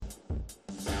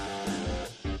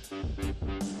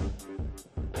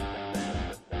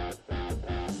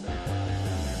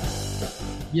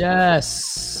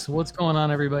Yes. What's going on,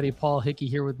 everybody? Paul Hickey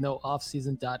here with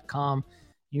NoOffSeason.com.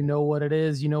 You know what it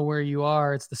is. You know where you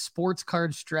are. It's the Sports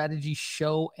Card Strategy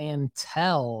Show and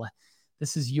Tell.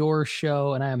 This is your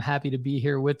show, and I am happy to be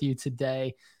here with you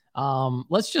today.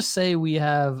 Let's just say we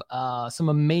have some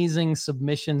amazing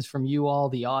submissions from you all,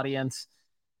 the audience,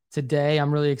 today.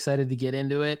 I'm really excited to get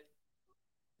into it.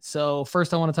 So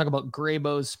first, I want to talk about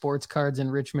Graybows Sports Cards in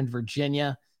Richmond,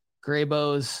 Virginia.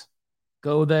 Graybows.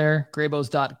 Go there,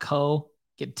 graybows.co,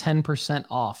 get 10%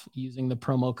 off using the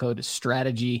promo code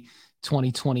strategy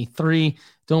 2023.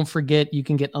 Don't forget, you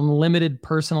can get unlimited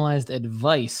personalized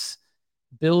advice.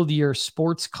 Build your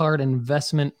sports card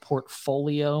investment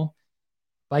portfolio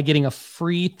by getting a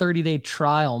free 30-day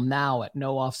trial now at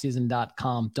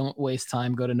nooffseason.com. Don't waste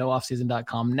time. Go to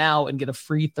nooffseason.com now and get a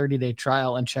free 30-day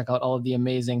trial and check out all of the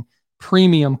amazing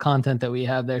premium content that we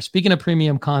have there. Speaking of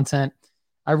premium content,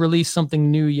 I released something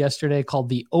new yesterday called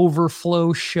the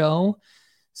Overflow Show.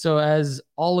 So as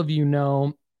all of you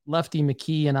know, Lefty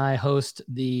McKee and I host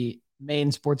the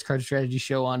main sports card strategy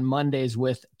show on Mondays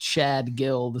with Chad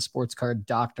Gill, the sports card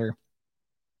doctor.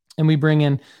 And we bring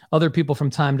in other people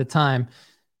from time to time,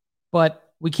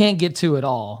 but we can't get to it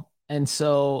all. And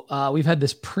so we've had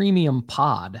this premium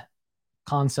pod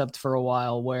concept for a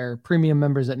while where premium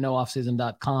members at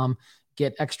nooffseason.com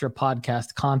get extra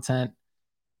podcast content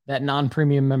that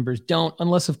non-premium members don't,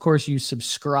 unless, of course, you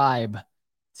subscribe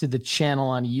to the channel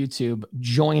on YouTube,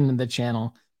 join the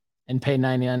channel and pay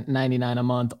 $99 a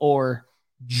month, or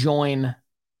join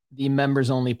the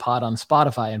members-only pod on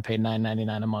Spotify and pay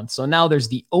 $9.99 a month. So now there's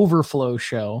the Overflow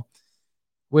Show,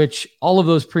 which all of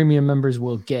those premium members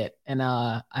will get. And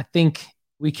I think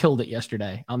we killed it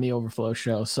yesterday on the Overflow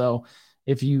Show. So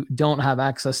if you don't have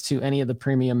access to any of the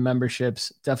premium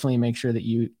memberships, definitely make sure that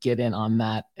you get in on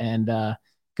that. And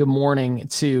good morning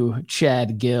to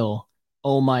Chad Gill,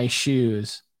 Oh My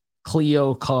Shoes,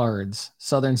 Cleo Cards,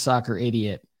 Southern Soccer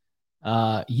Idiot.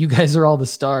 You guys are all the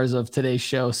stars of today's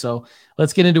show. So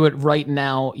let's get into it right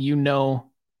now. You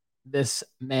know this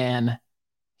man.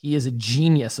 He is a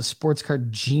genius, a sports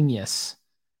card genius.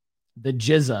 The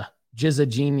Jizza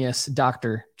genius,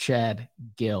 Dr. Chad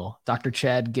Gill. Dr.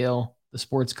 Chad Gill, the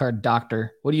sports card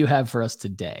doctor. What do you have for us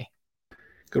today?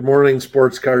 Good morning,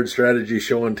 Sports Card Strategy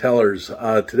Show and Tellers.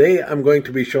 Today I'm going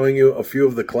to be showing you a few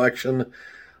of the collection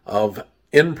of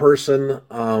in-person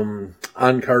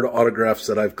on-card autographs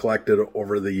that I've collected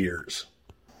over the years.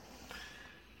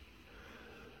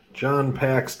 John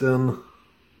Paxton,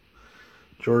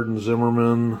 Jordan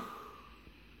Zimmerman,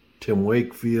 Tim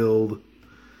Wakefield,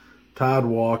 Todd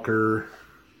Walker,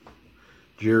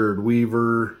 Jared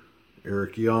Weaver,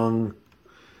 Eric Young,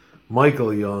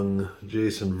 Michael Young,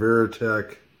 Jason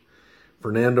Veritek,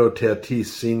 Fernando Tatis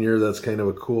Sr., that's kind of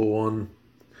a cool one,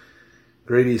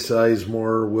 Grady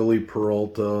Sizemore, Willie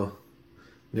Peralta,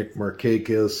 Nick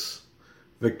Markakis,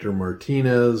 Victor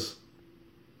Martinez,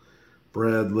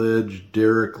 Brad Lidge,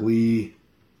 Derek Lee,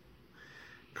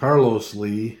 Carlos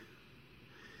Lee,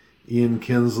 Ian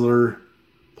Kinsler,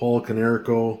 Paul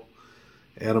Konerko,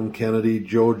 Adam Kennedy,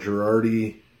 Joe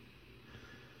Girardi,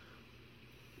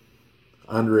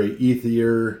 Andre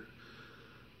Ethier,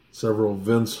 several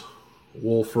Vince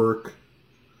Wolfirk,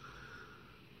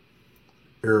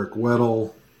 Eric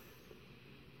Weddle,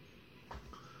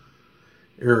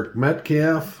 Eric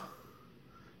Metcalf,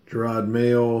 Gerard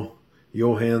Mayo,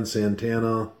 Johan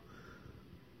Santana,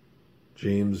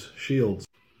 James Shields.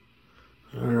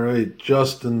 All right,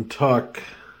 Justin Tuck,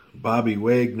 Bobby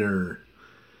Wagner,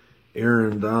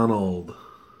 Aaron Donald,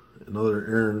 another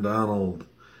Aaron Donald,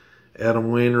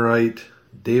 Adam Wainwright,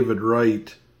 David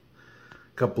Wright,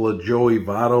 a couple of Joey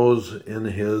Vottos in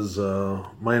his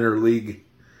minor league,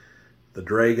 the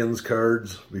Dragons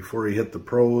cards before he hit the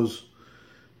pros,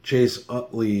 Chase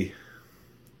Utley,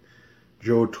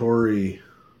 Joe Torre,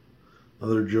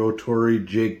 another Joe Torre,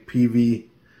 Jake Peavy,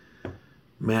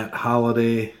 Matt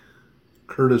Holliday,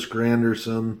 Curtis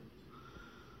Granderson,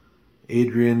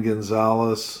 Adrian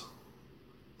Gonzalez,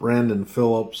 Brandon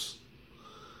Phillips,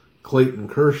 Clayton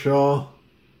Kershaw,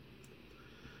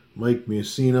 Mike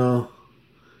Mussina,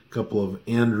 a couple of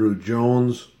Andrew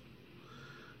Jones,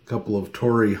 a couple of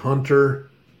Torrey Hunter,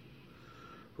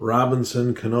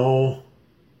 Robinson Cano,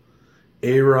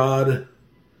 A-Rod,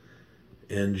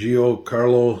 and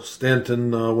Giancarlo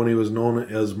Stanton when he was known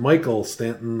as Michael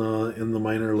Stanton in the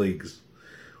minor leagues.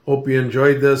 Hope you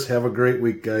enjoyed this. Have a great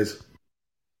week, guys.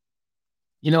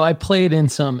 You know, I played in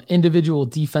some individual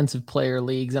defensive player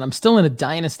leagues, and I'm still in a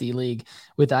dynasty league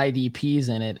with IDPs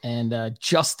in it. And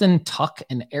Justin Tuck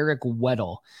and Eric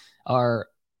Weddle are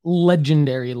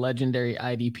legendary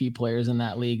IDP players in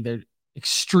that league. They're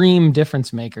extreme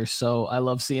difference makers. So I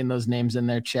love seeing those names in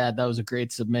there, Chad. That was a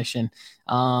great submission.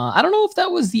 I don't know if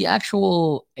that was the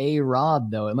actual A-Rod,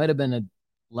 though. It might have been a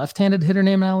left-handed hitter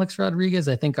named Alex Rodriguez.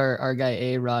 I think our guy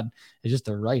A-Rod is just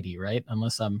a righty, right?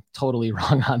 Unless I'm totally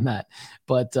wrong on that.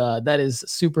 But that is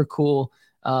super cool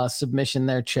submission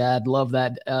there, Chad. Love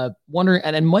that. Wondering,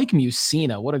 and Mike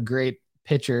Mussina, what a great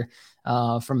pitcher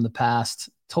from the past.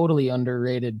 Totally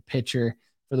underrated pitcher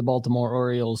for the Baltimore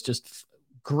Orioles. Just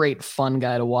great, fun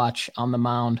guy to watch on the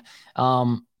mound.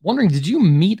 Wondering, did you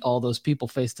meet all those people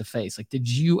face to face? Like, did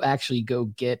you actually go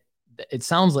get? It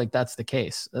sounds like that's the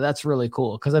case. That's really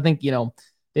cool because I think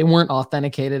they weren't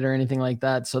authenticated or anything like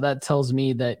that. So that tells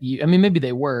me that you. I mean, maybe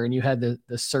they were, and you had the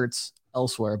certs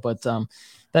elsewhere, but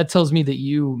that tells me that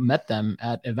you met them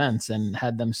at events and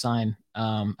had them sign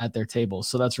at their tables.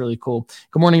 So that's really cool.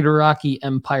 Good morning to Rocky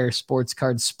Empire Sports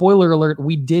Cards. Spoiler alert,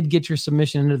 we did get your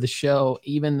submission into the show,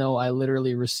 even though I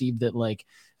literally received it like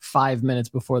 5 minutes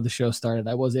before the show started.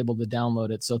 I was able to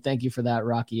download it. So thank you for that,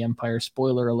 Rocky Empire.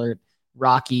 Spoiler alert,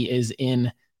 Rocky is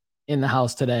in the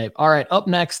house today. All right, up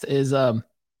next is a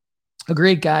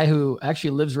great guy who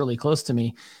actually lives really close to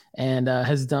me and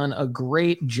has done a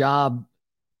great job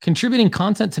contributing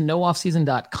content to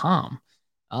nooffseason.com.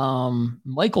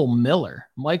 Michael Miller.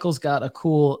 Michael's got a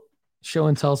cool show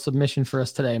and tell submission for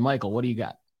us today. Michael, what do you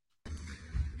got?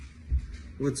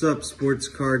 What's up, Sports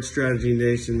Card Strategy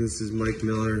Nation? This is Mike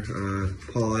Miller.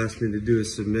 Paul asked me to do a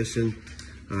submission,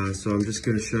 so I'm just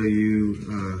going to show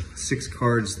you 6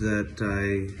 cards that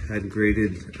I had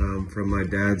graded from my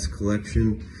dad's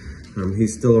collection.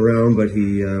 He's still around, but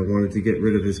he wanted to get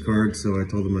rid of his cards, so I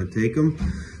told him I'd take them.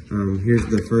 Here's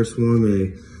the first one,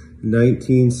 a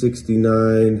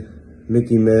 1969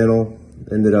 Mickey Mantle,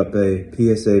 ended up a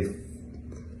PSA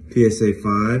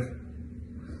 5.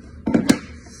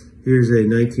 Here's a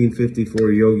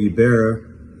 1954 Yogi Berra.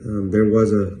 There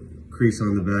was a crease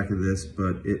on the back of this,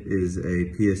 but it is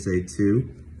a PSA 2.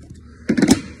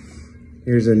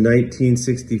 Here's a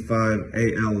 1965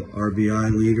 AL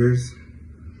RBI Leaders.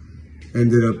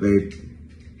 Ended up a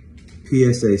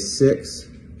PSA 6.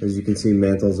 As you can see,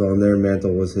 Mantle's on there.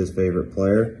 Mantle was his favorite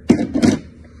player.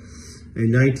 A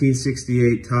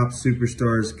 1968 Top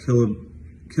Superstars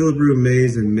Killebrew,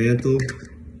 Mays, and Mantle,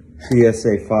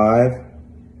 PSA 5.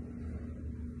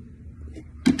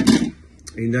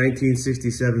 A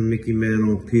 1967 Mickey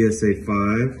Mantle, PSA 5.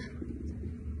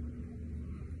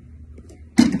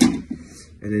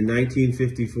 And a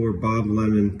 1954 Bob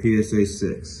Lemon, PSA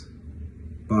 6.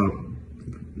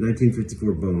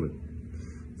 1954 Bowman.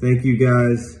 Thank you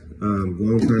guys,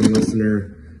 long-time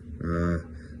listener,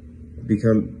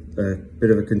 become a bit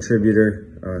of a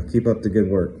contributor. Keep up the good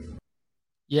work.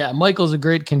 Yeah, Michael's a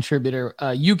great contributor.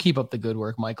 You keep up the good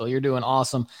work, Michael. You're doing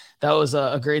awesome. That was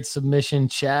a great submission.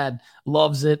 Chad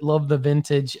loves it. Love the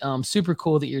vintage. Super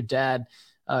cool that your dad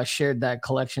shared that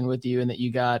collection with you and that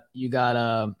you got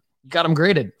them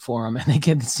graded for them. And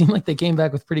it seemed like they came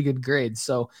back with pretty good grades.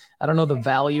 So I don't know the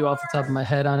value off the top of my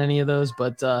head on any of those,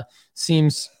 but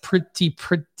seems pretty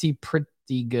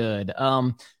good.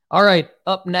 All right,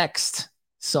 up next,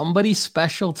 somebody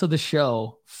special to the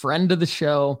show, friend of the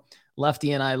show.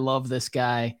 Lefty and I love this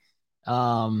guy.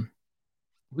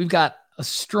 We've got a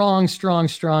strong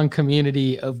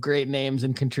community of great names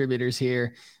and contributors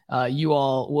here. You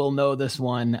all will know this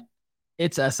one.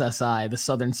 It's SSI, the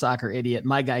Southern Soccer Idiot.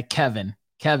 My guy, Kevin.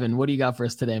 Kevin, what do you got for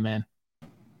us today, man?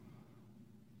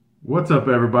 What's up,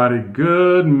 everybody?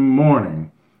 Good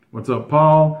morning. What's up,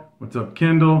 Paul? What's up,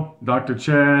 Kendall, Dr.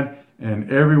 Chad,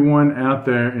 and everyone out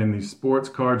there in the Sports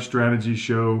Card Strategy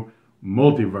Show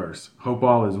multiverse. Hope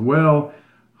all is well.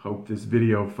 Hope this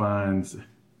video finds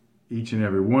each and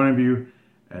every one of you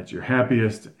at your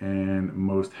happiest and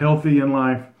most healthy in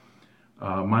life.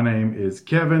 My name is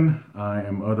Kevin. I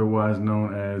am otherwise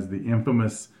known as the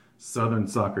infamous Southern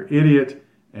Soccer Idiot,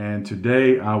 and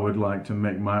today I would like to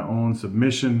make my own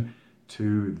submission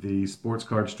to the Sports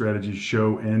Card Strategy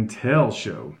Show and Tell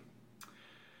show.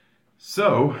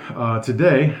 So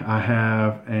today I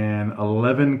have an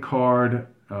 11 card,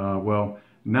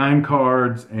 9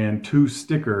 cards and 2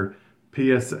 sticker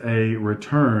PSA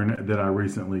return that I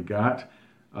recently got.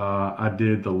 I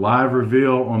did the live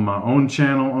reveal on my own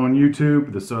channel on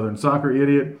YouTube, The Southern Soccer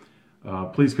Idiot.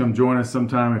 Please come join us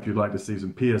sometime if you'd like to see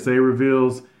some PSA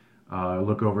reveals,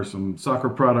 look over some soccer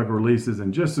product releases,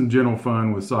 and just some general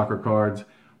fun with soccer cards.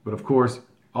 But of course,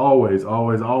 always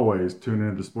tune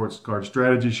into the Sports Card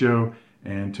Strategy Show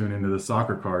and tune into the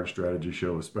Soccer Card Strategy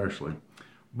Show especially.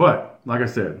 But like I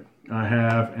said, I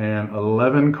have an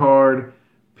 11 card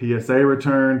PSA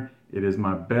return. It is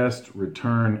my best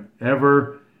return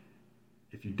ever.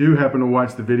 If you do happen to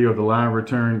watch the video of the live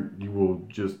return, you will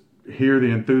just hear the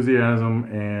enthusiasm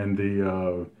and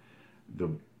the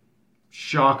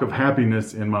shock of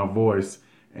happiness in my voice.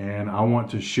 And I want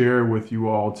to share with you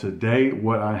all today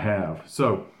what I have.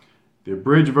 So the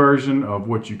abridged version of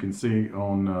what you can see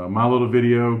on my little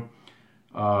video.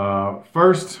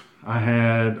 First, I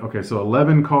had, okay, so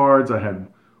 11 cards. I had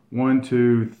 1,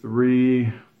 2,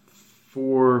 3,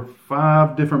 4,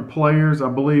 5 different players, I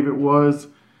believe it was.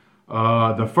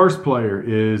 The first player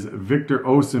is Victor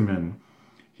Osimhen.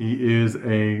 He is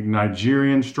a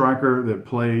Nigerian striker that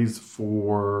plays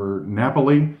for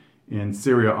Napoli in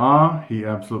Serie A. He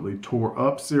absolutely tore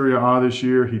up Serie A this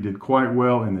year. He did quite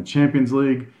well in the Champions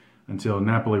League until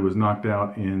Napoli was knocked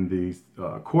out in the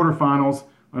quarterfinals,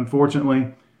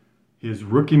 unfortunately. His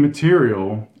rookie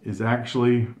material is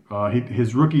actually,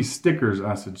 his rookie stickers,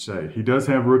 I should say. He does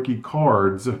have rookie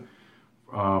cards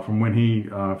from when he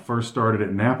first started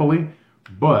at Napoli,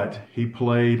 but he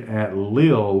played at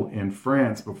Lille in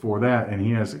France before that, and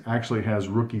he actually has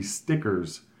rookie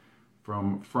stickers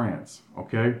from France,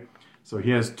 okay? So he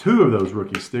has 2 of those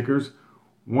rookie stickers,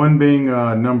 one being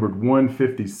numbered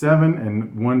 157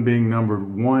 and one being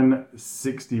numbered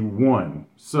 161.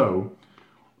 So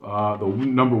the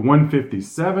number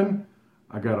 157,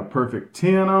 I got a perfect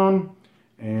 10 on,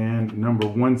 and number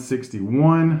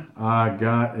 161, I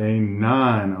got a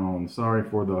 9 on. Sorry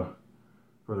for the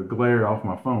glare off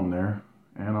my phone there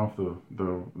and off the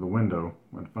window.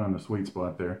 I had to find the sweet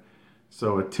spot there.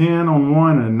 So a 10 on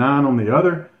one and a 9 on the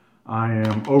other. I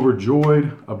am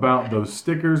overjoyed about those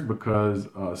stickers because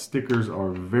stickers are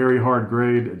very hard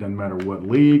grade. It doesn't matter what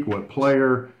league, what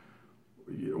player,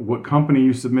 what company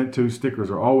you submit to, stickers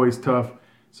are always tough.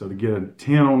 So to get a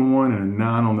 10 on one and a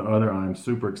 9 on the other, I'm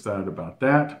super excited about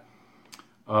that.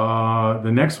 The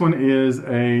next one is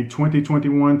a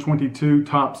 2021-22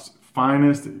 Topps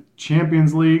Finest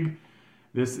Champions League.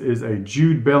 This is a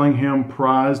Jude Bellingham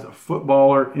prized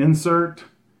footballer insert.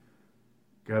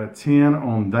 Got a 10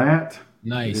 on that.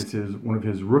 Nice. This is one of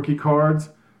his rookie cards.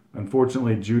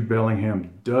 Unfortunately, Jude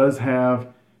Bellingham does have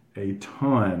a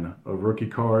ton of rookie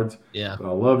cards. Yeah. But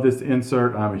I love this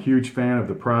insert. I'm a huge fan of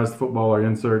the prized footballer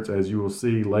inserts, as you will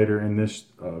see later in this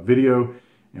video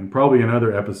and probably in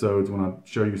other episodes when I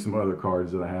show you some other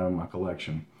cards that I have in my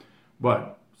collection.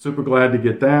 But super glad to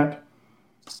get that.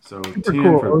 So Super 10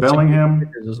 cool. for Those Bellingham.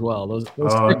 stickers as well. Those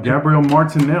Gabriel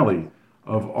Martinelli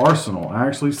of Arsenal. I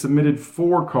actually submitted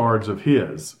 4 cards of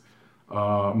his.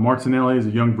 Martinelli is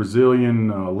a young Brazilian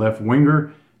left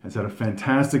winger. Has had a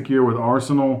fantastic year with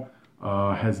Arsenal.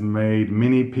 Has made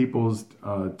many people's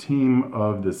team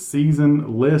of the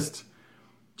season list.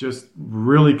 Just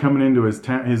really coming into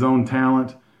his own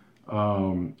talent.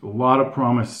 A lot of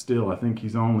promise still. I think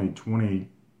he's only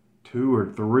 22 or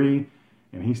 3,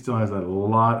 and he still has a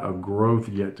lot of growth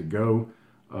yet to go.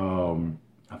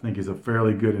 I think he's a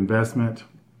fairly good investment.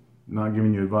 Not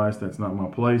giving you advice, that's not my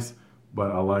place,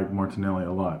 but I like Martinelli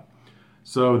a lot.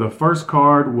 So the first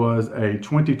card was a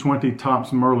 2020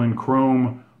 Topps Merlin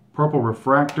Chrome Purple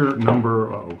Refractor, number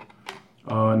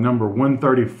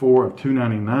 134 of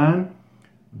 299.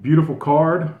 Beautiful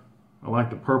card. I like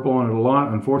the purple on it a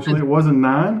lot. Unfortunately, it was a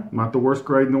 9, not the worst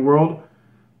grade in the world,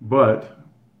 but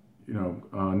you know,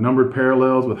 numbered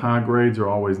parallels with high grades are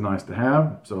always nice to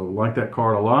have. So like that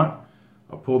card a lot.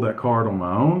 I pulled that card on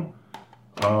my own.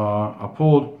 I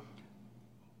pulled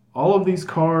all of these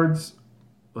cards.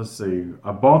 Let's see.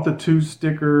 I bought the 2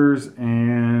 stickers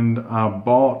and I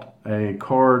bought a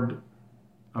card,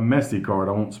 a Messi card.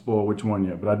 I won't spoil which one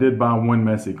yet, but I did buy one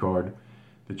Messi card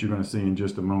that you're going to see in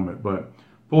just a moment. But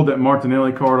pulled that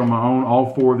Martinelli card on my own.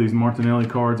 All 4 of these Martinelli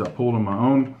cards I pulled on my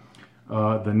own.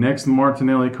 The next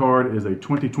Martinelli card is a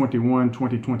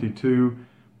 2021-2022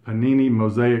 Panini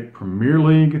Mosaic Premier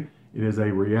League. It is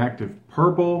a reactive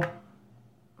purple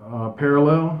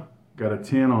parallel. Got a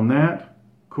 10 on that.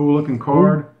 Cool looking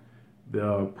card.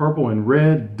 The purple and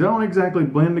red don't exactly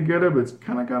blend together, but it's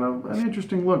kind of got an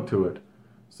interesting look to it.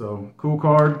 So cool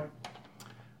card.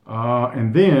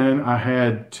 And then I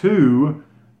had 2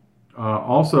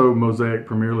 also Mosaic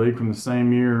Premier League from the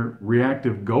same year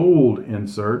reactive gold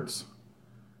inserts.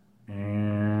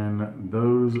 And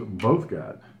those both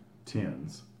got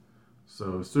 10s.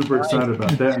 So super excited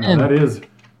about that. Now that is,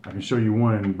 I can show you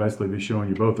one and basically be showing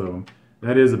you both of them.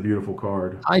 That is a beautiful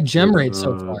card. high gem rate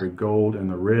so far. The gold and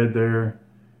the red there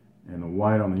and the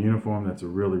white on the uniform. That's a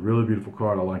really, really beautiful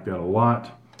card. I like that a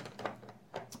lot.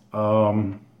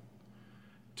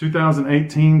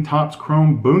 2018 Topps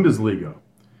Chrome Bundesliga.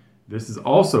 This is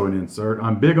also an insert.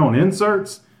 I'm big on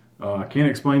inserts. I can't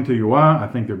explain to you why. I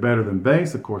think they're better than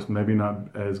base. Of course, maybe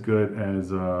not as good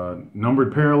as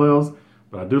numbered parallels,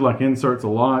 But I do like inserts a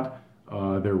lot.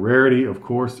 Their rarity, of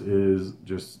course, is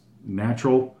just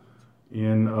natural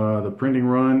in the printing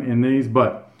run in these.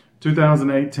 But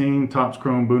 2018 Topps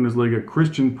Chrome Bundesliga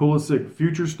Christian Pulisic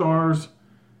Future Stars.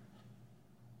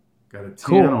 Got a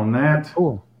 10 on that.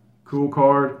 Cool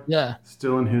card. Yeah.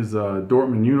 Still in his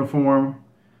Dortmund uniform.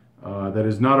 That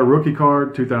is not a rookie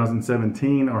card.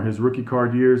 2017 are his rookie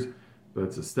card years. But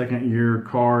it's a second year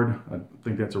card. I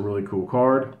think that's a really cool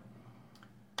card.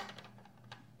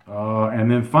 And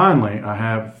then finally, I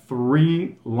have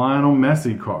 3 Lionel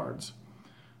Messi cards.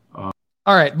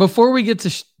 All right, before we get to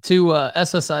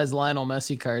SSI's Lionel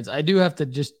Messi cards, I do have to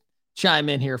just chime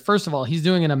in here. First of all, he's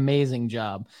doing an amazing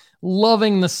job.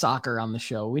 Loving the soccer on the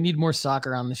show. We need more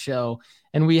soccer on the show.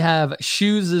 And we have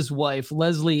Shoes' wife,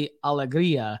 Leslie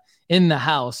Alegria, in the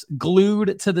house,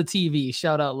 glued to the TV.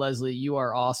 Shout out, Leslie. You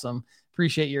are awesome.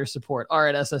 Appreciate your support. All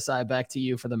right, SSI, back to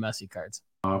you for the Messi cards.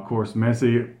 Of course,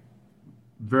 Messi,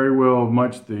 very well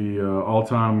much the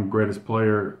all-time greatest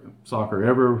player soccer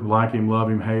ever. Like him, love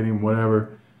him, hate him,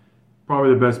 whatever.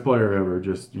 Probably the best player ever,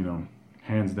 just,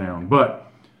 hands down. But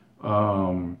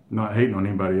not hating on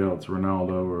anybody else,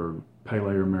 Ronaldo or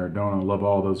Pele or Maradona. I love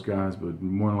all those guys, but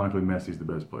more than likely Messi's the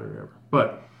best player ever.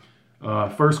 But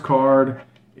first card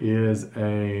is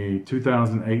a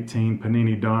 2018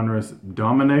 Panini Donruss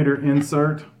Dominator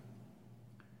insert.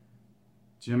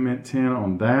 Gem Mint 10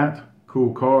 on that.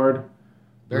 Cool card.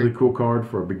 Really cool card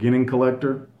for a beginning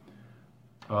collector.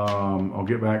 I'll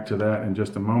get back to that in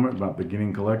just a moment about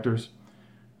beginning collectors.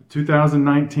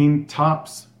 2019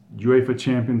 Topps UEFA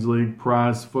Champions League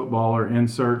prize footballer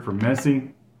insert for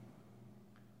Messi.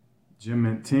 Gem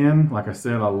Mint 10. Like I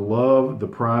said, I love the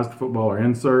prized footballer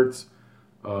inserts,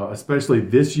 especially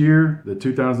this year, the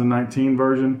 2019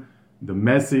 version. The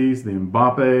Messis, the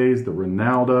Mbappes, the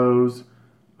Ronaldos,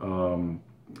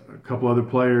 a couple other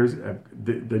players.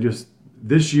 They just,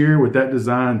 this year with that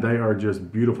design, they are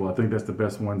just beautiful. I think that's the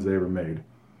best ones they ever made.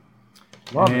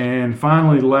 And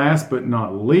finally, last but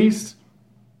not least,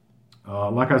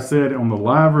 like I said on the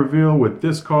live reveal with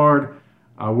this card,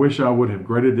 I wish I would have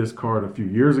graded this card a few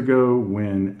years ago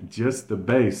when just the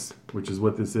base, which is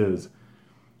what this is,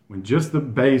 when just the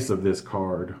base of this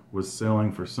card was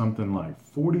selling for something like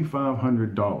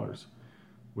 $4,500,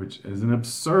 which is an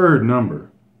absurd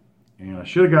number. And I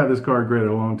should have got this card graded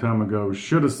a long time ago,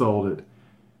 should have sold it,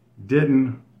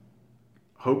 didn't,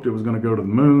 hoped it was going to go to the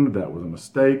moon. That was a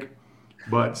mistake.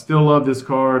 But still love this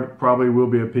card. Probably will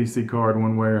be a PC card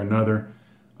one way or another.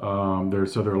 They're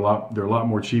a lot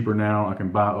more cheaper now. I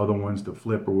can buy other ones to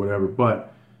flip or whatever.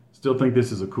 But still think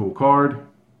this is a cool card.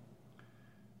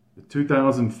 The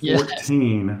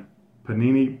 2014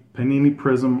 Panini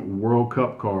Prism World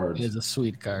Cup cards. It is a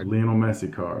sweet card. Lionel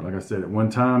Messi card. Like I said, at one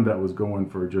time that was going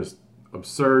for just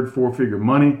absurd 4-figure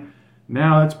money.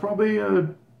 Now it's probably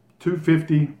a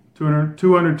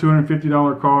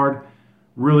 $250 card.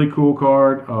 Really cool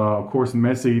card. Of course,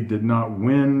 Messi did not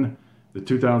win the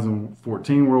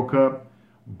 2014 World Cup,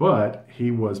 but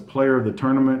he was player of the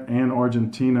tournament, and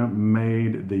Argentina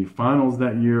made the finals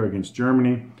that year against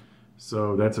Germany.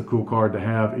 So that's a cool card to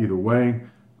have either way,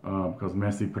 because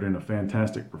Messi put in a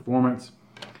fantastic performance.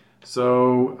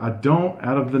 So out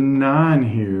of the 9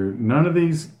 here, none of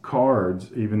these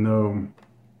cards, even though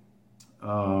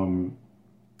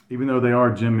they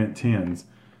are Gem Mint 10s,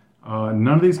 none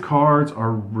of these cards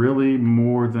are really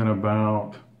more than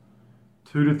about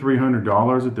 $200 to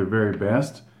 $300 at their very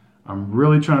best. I'm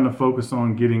really trying to focus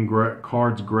on getting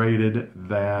cards graded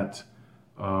that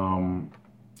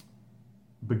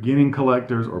beginning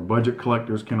collectors or budget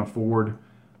collectors can afford.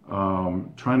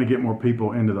 Trying to get more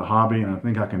people into the hobby, and I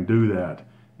think I can do that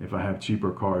if I have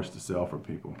cheaper cards to sell for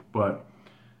people. But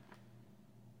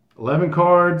 11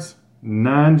 cards,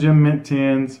 9 Gem Mint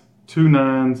 10s, 2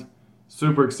 9s.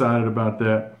 Super excited about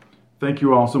that. Thank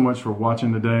you all so much for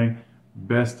watching today.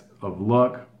 Best of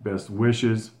luck, best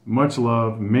wishes, much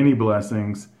love, many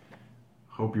blessings.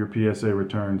 Hope your PSA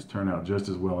returns turn out just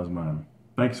as well as mine.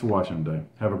 Thanks for watching today.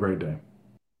 Have a great day.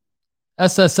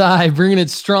 SSI bringing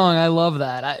it strong. I love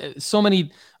that. So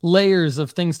many layers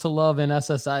of things to love in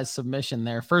SSI's submission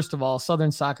there. First of all,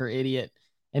 Southern Soccer Idiot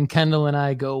and Kendall and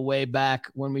I go way back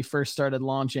when we first started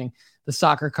launching the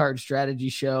Soccer Card Strategy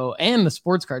Show and the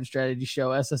Sports Card Strategy Show.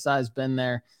 SSI has been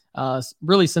there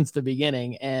really since the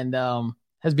beginning and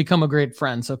has become a great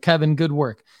friend. So Kevin, good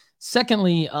work.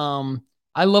 Secondly,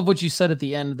 I love what you said at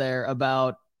the end there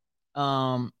about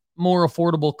more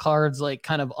affordable cards, like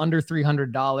kind of under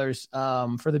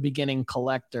 $300 for the beginning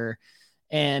collector,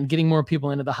 and getting more people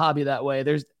into the hobby that way.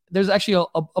 There's actually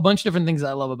a bunch of different things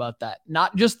I love about that.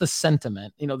 Not just the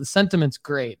sentiment, the sentiment's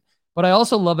great, but I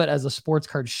also love it as a sports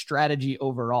card strategy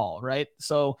overall, right?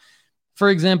 So for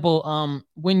example,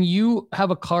 when you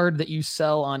have a card that you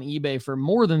sell on eBay for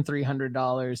more than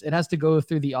 $300, it has to go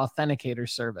through the authenticator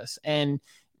service. And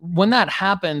when that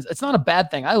happens, it's not a bad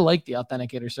thing. I like the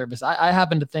authenticator service. I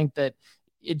happen to think that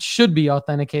it should be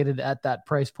authenticated at that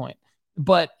price point.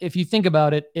 But if you think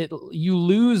about it, you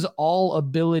lose all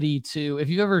ability to, if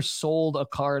you've ever sold a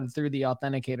card through the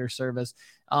authenticator service,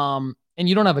 and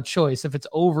you don't have a choice. If it's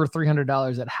over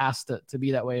 $300, it has to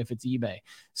be that way if it's eBay.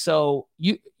 So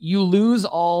you lose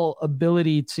all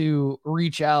ability to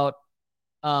reach out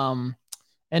and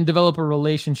develop a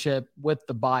relationship with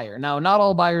the buyer. Now, not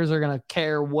all buyers are going to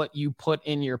care what you put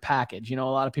in your package. A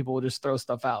lot of people will just throw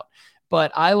stuff out.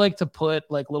 But I like to put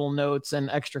like little notes and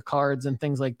extra cards and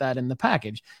things like that in the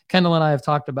package. Kendall and I have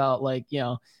talked about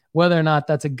whether or not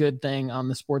that's a good thing on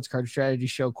the Sports Card Strategy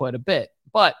Show quite a bit.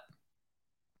 But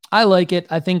I like it.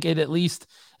 I think it's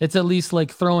at least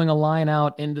like throwing a line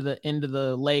out into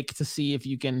the lake to see if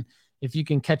you can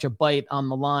catch a bite on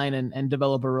the line and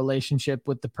develop a relationship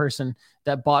with the person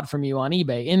that bought from you on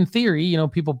eBay. In theory,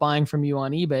 people buying from you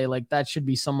on eBay, like that should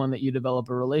be someone that you develop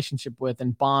a relationship with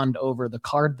and bond over the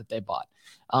card that they bought,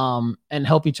 and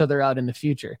help each other out in the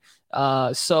future.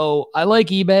 So I like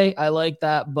eBay. I like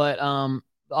that, but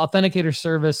authenticator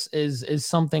service is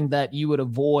something that you would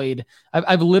avoid.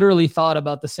 I've literally thought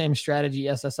about the same strategy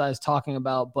SSI is talking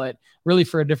about, but really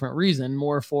for a different reason.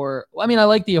 I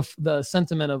like the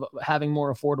sentiment of having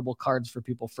more affordable cards for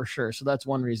people for sure. So that's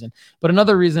one reason. But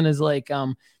another reason is like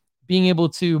being able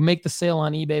to make the sale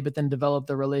on eBay, but then develop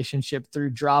the relationship through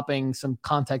dropping some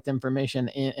contact information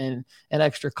and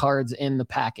extra cards in the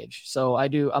package. So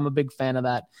I'm a big fan of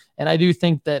that. And I do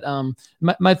think that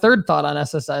my third thought on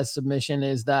SSI's submission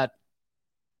is that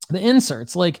the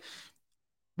inserts, like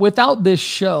without this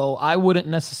show, I wouldn't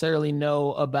necessarily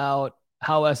know about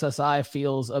how SSI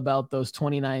feels about those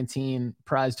 2019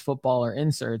 prized footballer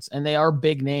inserts. And they are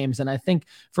big names. And I think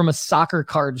from a soccer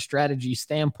card strategy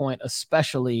standpoint,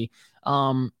 especially,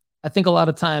 I think a lot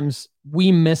of times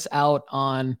we miss out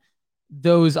on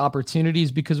those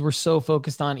opportunities because we're so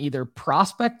focused on either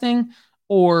prospecting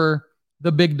or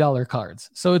the big dollar cards.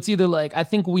 So it's either like, I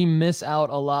think we miss out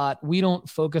a lot. We don't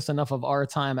focus enough of our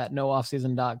time at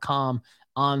nooffseason.com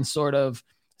on sort of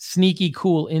sneaky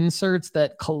cool inserts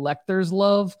that collectors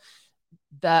love,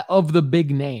 that of the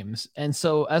big names. And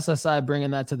so SSI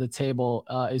bringing that to the table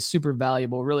is super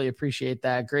valuable. Really appreciate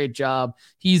that. Great job.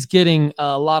 He's getting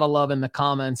a lot of love in the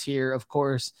comments here. Of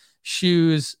course,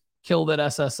 Shoes killed at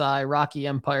SSI, Rocky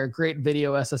Empire, great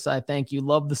video SSI. Thank you.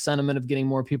 Love the sentiment of getting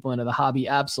more people into the hobby.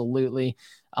 Absolutely.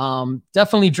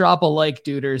 Definitely drop a like,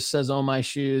 duders, says Oh My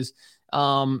Shoes.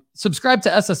 Subscribe to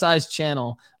SSI's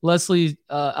channel. Leslie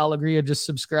Alegria just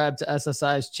subscribed to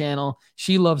SSI's channel.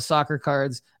 She loves soccer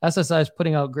cards. SSI is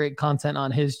putting out great content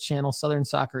on his channel, Southern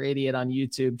Soccer 88 on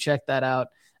YouTube. Check that out.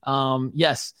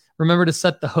 Yes, remember to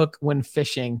set the hook when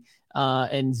fishing.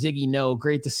 And Ziggy, no,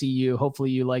 great to see you.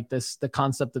 Hopefully you like the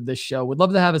concept of this show. Would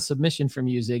love to have a submission from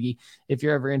you, Ziggy, if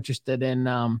you're ever interested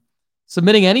in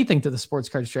submitting anything to the Sports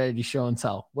Card Strategy Show and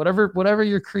Tell, whatever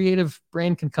your creative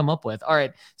brain can come up with. All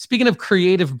right. Speaking of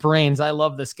creative brains, I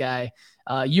love this guy.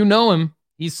 You know him.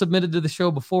 He's submitted to the show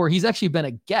before. He's actually been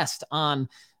a guest on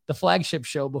the flagship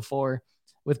show before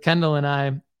with Kendall and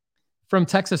I from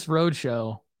Texas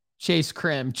Roadshow, Chase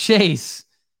Krim. Chase,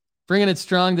 bringing it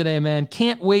strong today, man.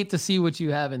 Can't wait to see what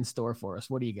you have in store for us.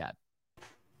 What do you got?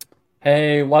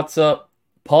 Hey, what's up?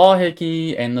 Paul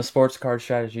Hickey and the Sports Card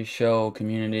Strategy Show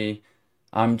community.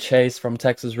 I'm Chase from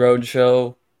Texas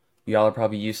Roadshow. Y'all are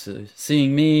probably used to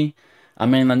seeing me.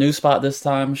 I'm in a new spot this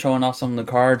time, showing off some of the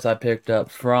cards I picked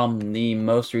up from the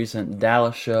most recent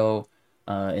Dallas show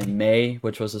in May,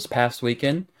 which was this past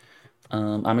weekend.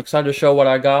 I'm excited to show what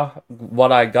I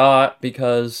got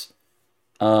because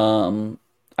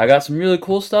I got some really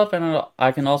cool stuff, and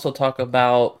I can also talk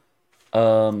about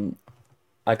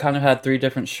I kind of had 3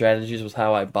 different strategies with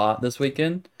how I bought this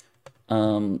weekend.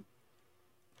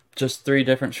 Just 3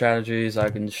 different strategies I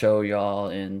can show y'all,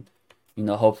 and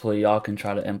hopefully y'all can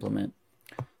try to implement.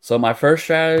 So my first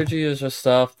strategy is just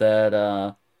stuff that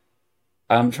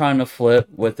I'm trying to flip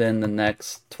within the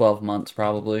next 12 months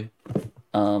probably.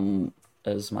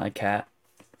 As my cat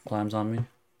climbs on me.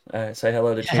 Say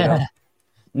hello to Cheetah.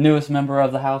 Newest member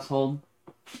of the household.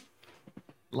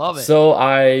 Love it. So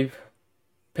I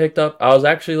was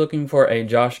actually looking for a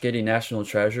Josh Giddey National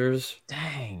Treasures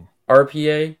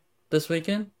RPA this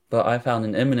weekend, but I found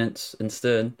an Eminence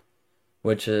instead,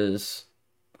 which is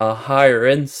a higher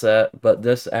end set, but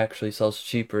this actually sells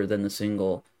cheaper than the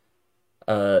single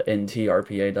NT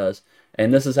RPA does.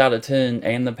 And this is out of 10,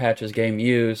 and the patch is game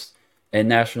used, And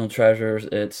National Treasures,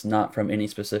 it's not from any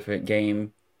specific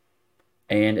game,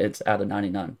 and it's out of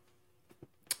 99.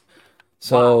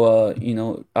 So,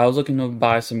 I was looking to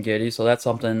buy some Giddy, so that's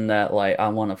something that like I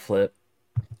want to flip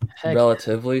Heck,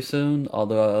 relatively soon.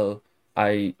 Although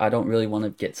I don't really want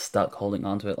to get stuck holding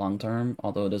onto it long term.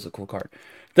 Although it is a cool card.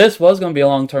 This was going to be a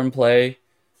long term play.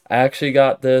 I actually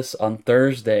got this on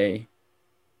Thursday.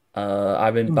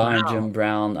 I've been buying Jim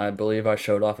Brown. I believe I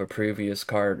showed off a previous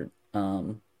card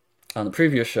on the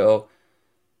previous show.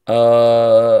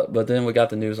 But then we got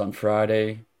the news on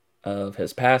Friday of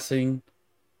his passing.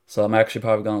 So I'm actually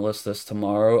probably going to list this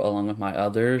tomorrow along with my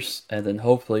others, and then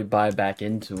hopefully buy back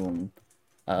into them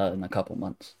in a couple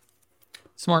months.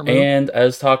 Smart move. And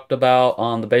as talked about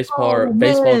on the baseball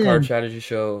card strategy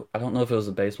show, I don't know if it was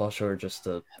a baseball show or just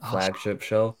a flagship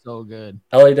show. So good.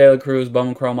 Ellie De La Cruz,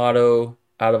 Bowman Chrome Auto,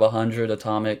 out of 100,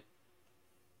 Atomic,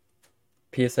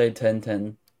 PSA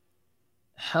 1010.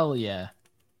 Hell yeah.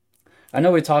 I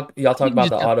know y'all talk about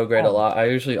the auto grade a lot. I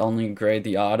usually only grade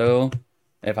the auto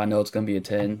if I know it's going to be a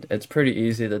 10. It's pretty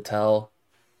easy to tell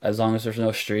as long as there's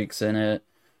no streaks in it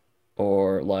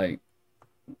or like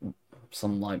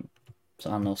some like, I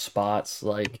don't know, spots.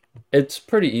 Like, it's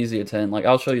pretty easy to 10. Like,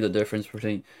 I'll show you the difference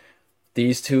between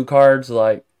these two cards.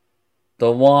 Like,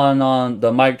 the one on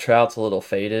the Mike Trout's a little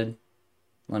faded.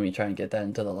 Let me try and get that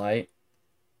into the light.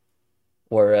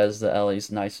 Whereas the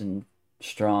Ellie's nice and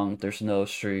strong. There's no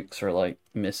streaks or like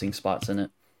missing spots in it.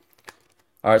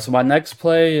 Alright, so my next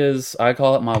play is, I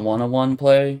call it my 1-on-1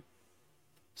 play.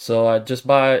 So I just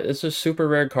buy, it's just super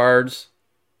rare cards.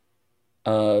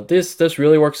 This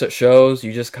really works at shows.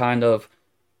 You just kind of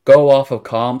go off of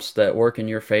comps that work in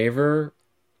your favor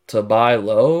to buy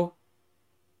low.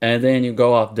 And then you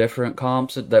go off different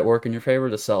comps that work in your favor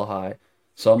to sell high.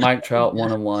 So Mike Trout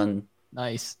 1-on-1.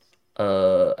 Nice.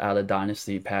 Out of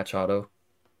Dynasty patch auto.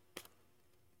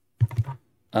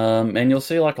 And you'll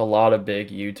see like a lot of big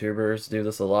YouTubers do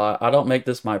this a lot. I don't make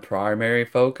this my primary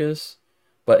focus,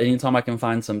 but anytime I can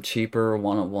find some cheaper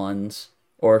 1-on-1s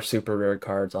or super rare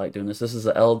cards, I like doing this. This is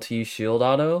a LT Shield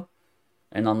auto,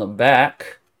 and on the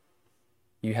back,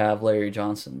 you have Larry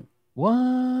Johnson.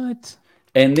 What?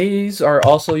 And these are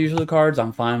also usually cards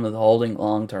I'm fine with holding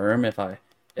long term. If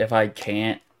I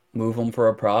can't move them for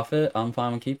a profit, I'm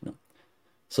fine with keeping them.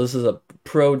 So this is a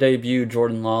pro debut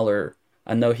Jordan Lawler.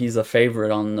 I know he's a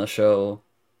favorite on the show.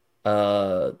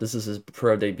 This is his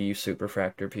pro debut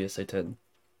Superfractor PSA 10.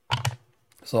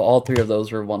 So all three of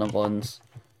those were 1-on-1s.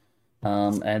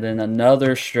 And then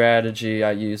another strategy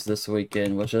I used this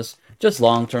weekend was just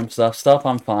long-term stuff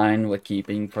I'm fine with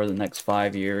keeping for the next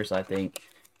 5 years. I think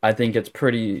it's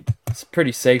pretty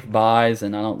safe buys,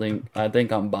 and I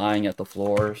think I'm buying at the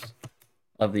floors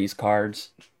of these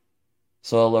cards.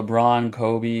 So LeBron,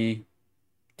 Kobe,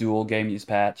 dual game use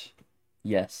patch.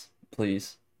 Yes,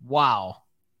 please. Wow.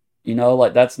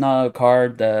 Like that's not a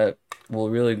card that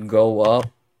will really go up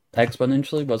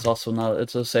exponentially, but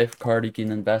it's a safe card you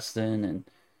can invest in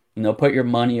and, put your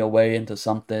money away into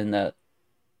something that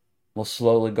will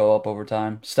slowly go up over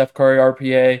time. Steph Curry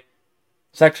RPA.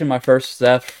 It's actually my first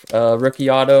Steph rookie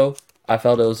auto. I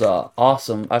felt it was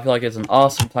awesome. I feel like it's an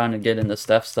awesome time to get into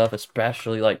Steph stuff,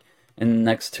 especially like in the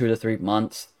next 2 to 3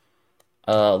 months.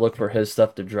 Look for his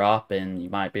stuff to drop, and you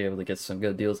might be able to get some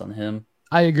good deals on him.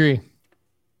 I agree.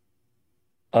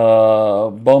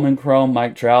 Bowman Chrome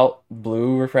Mike Trout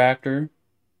blue refractor.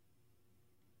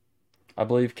 I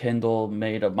believe Kendall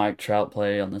made a Mike Trout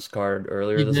play on this card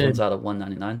earlier. This one's out of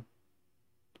 199.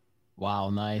 Wow,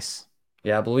 nice.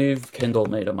 Yeah, I believe Kendall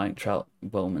made a Mike Trout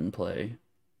Bowman play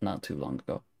not too long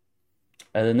ago.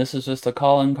 And then this is just a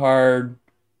calling card.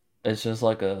 It's just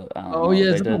like they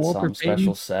did some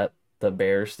special set the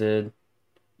Bears did.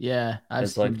 Yeah,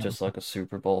 it's like just like a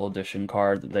Super Bowl edition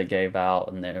card that they gave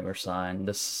out, and they were signed.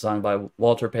 This is signed by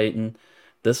Walter Payton.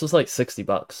 This was like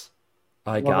 $60.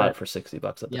 I got it for $60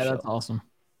 at the show. Yeah, that's awesome.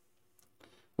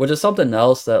 Which is something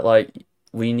else that like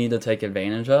we need to take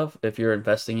advantage of if you're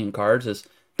investing in cards, is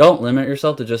don't limit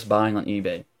yourself to just buying on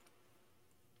eBay.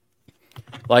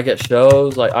 Like at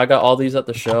shows, like I got all these at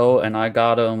the show, and I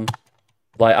got them.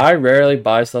 Like I rarely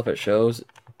buy stuff at shows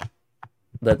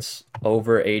that's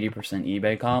over 80%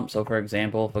 eBay comp. So for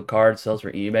example, if a card sells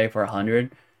for eBay for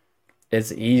 100,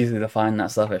 it's easy to find that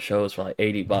stuff at shows for like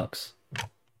 $80,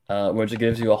 which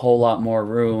gives you a whole lot more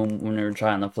room when you're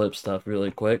trying to flip stuff really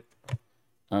quick.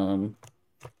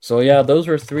 So yeah, those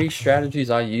were 3 strategies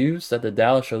I used at the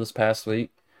Dallas show this past week.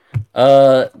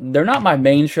 They're not my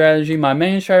main strategy. My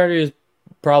main strategy is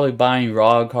probably buying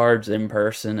raw cards in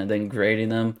person and then grading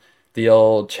them. The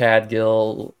old Chad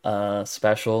Gill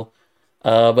special.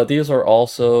 But these are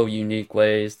also unique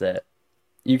ways that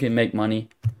you can make money.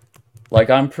 Like,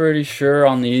 I'm pretty sure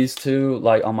on these two,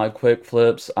 like on my quick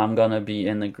flips, I'm gonna be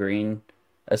in the green.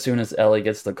 As soon as Ellie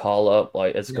gets the call up,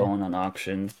 like it's going on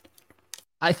auction.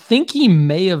 I think he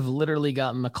may have literally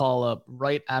gotten the call up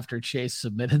right after Chase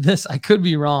submitted this. I could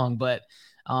be wrong, but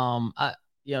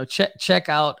check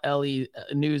out Ellie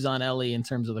news on Ellie in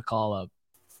terms of the call up.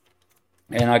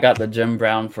 And I got the Jim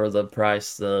Brown for the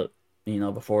price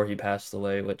before he passed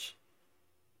away, which,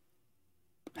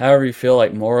 however you feel,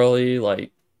 like morally,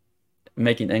 like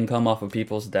making income off of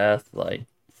people's death, like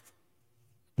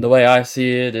the way I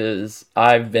see it is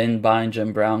I've been buying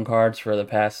Jim Brown cards for the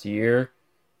past year.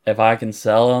 If I can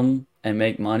sell them and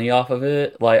make money off of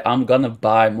it, like I'm gonna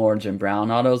buy more Jim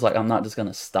Brown autos. Like I'm not just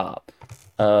gonna stop,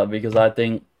 because I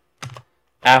think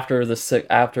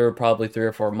after probably 3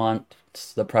 or 4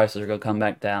 months, the prices are gonna come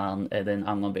back down, and then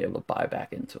I'm gonna be able to buy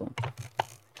back into them.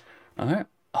 All right.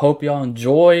 Hope y'all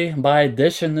enjoy my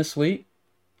edition this week.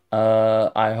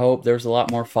 I hope there's a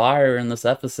lot more fire in this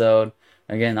episode.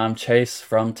 Again, I'm Chase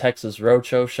from Texas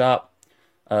Roadshow Shop.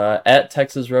 At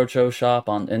Texas Roadshow Shop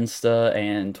on Insta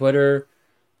and Twitter.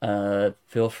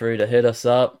 Feel free to hit us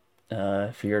up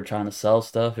if you're trying to sell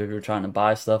stuff, if you're trying to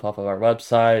buy stuff off of our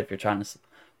website, if you're trying to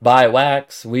buy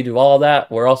wax. We do all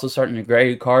that. We're also starting to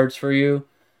grade cards for you.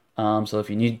 So if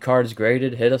you need cards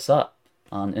graded, hit us up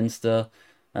on Insta.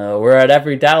 We're at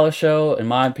every Dallas show, in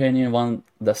my opinion,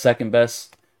 the second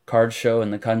best card show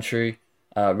in the country,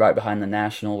 right behind the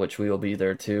National, which we will be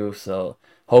there too. So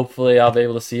hopefully I'll be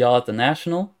able to see y'all at the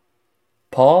National.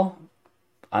 Paul,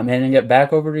 I'm handing it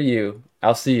back over to you.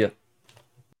 I'll see you.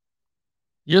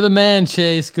 You're the man,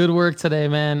 Chase. Good work today,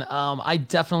 man. I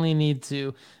definitely need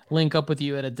to link up with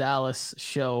you at a Dallas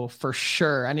show for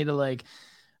sure. I need to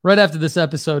right after this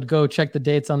episode, go check the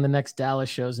dates on the next Dallas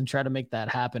shows and try to make that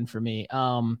happen for me.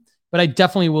 But I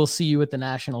definitely will see you at the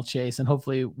National, Chase, and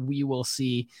hopefully we will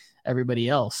see everybody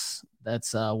else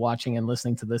that's watching and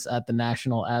listening to this at the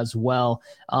National as well.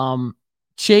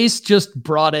 Chase just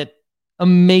brought it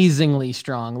amazingly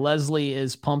strong. Leslie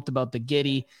is pumped about the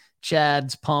Giddy.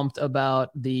 Chad's pumped about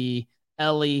the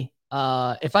Ellie.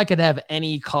 If I could have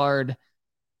any card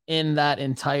in that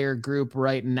entire group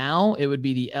right now, it would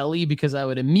be the Ellie, because I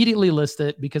would immediately list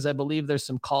it, because I believe there's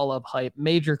some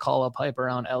major call-up hype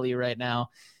around Ellie right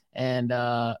now. And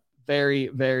very,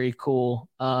 very cool.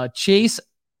 Chase,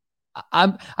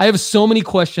 I have so many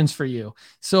questions for you.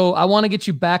 So I want to get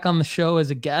you back on the show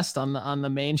as a guest on the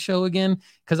main show again,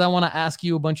 because I want to ask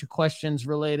you a bunch of questions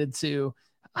related to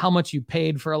how much you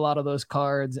paid for a lot of those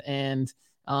cards. And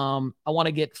I want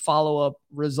to get follow-up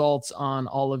results on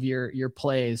all of your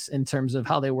plays in terms of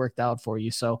how they worked out for you.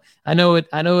 So I know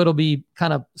it'll be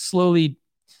kind of slowly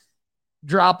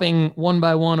dropping one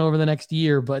by one over the next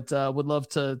year, but would love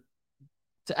to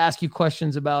ask you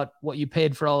questions about what you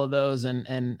paid for all of those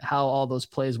and how all those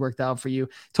plays worked out for you.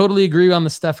 Totally agree on the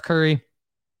Steph Curry.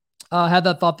 Had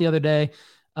that thought the other day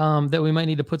that we might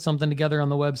need to put something together on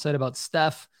the website about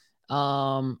Steph.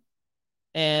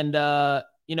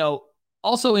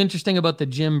 Also interesting about the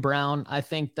Jim Brown. I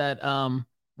think that,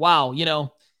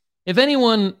 if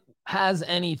anyone has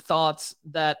any thoughts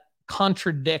that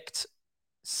contradict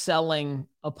selling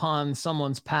upon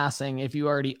someone's passing, if you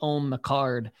already own the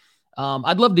card,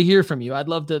 I'd love to hear from you. I'd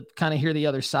love to kind of hear the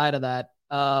other side of that.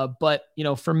 But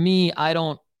for me, I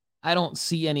don't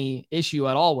see any issue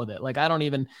at all with it. Like, I don't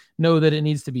even know that it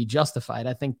needs to be justified.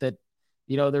 I think that,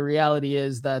 the reality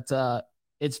is that,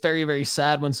 it's very, very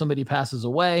sad when somebody passes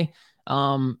away.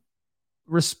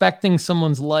 Respecting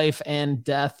someone's life and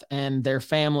death and their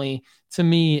family, to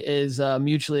me, is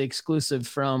mutually exclusive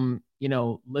from,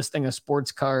 listing a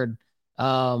sports card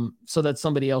so that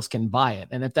somebody else can buy it.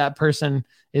 And if that person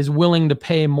is willing to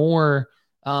pay more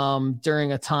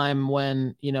during a time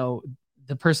when,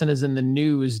 the person is in the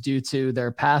news due to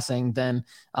their passing, then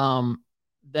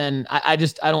I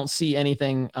don't see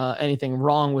anything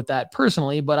wrong with that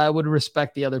personally, but I would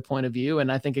respect the other point of view.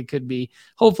 And I think it could be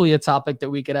hopefully a topic that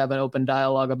we could have an open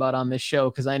dialogue about on this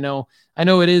show. Cause I know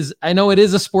it is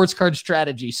a sports card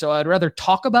strategy. So I'd rather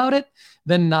talk about it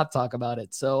than not talk about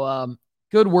it. So,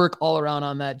 good work all around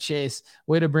on that, Chase.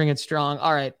 Way to bring it strong.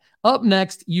 All right. Up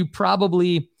next, you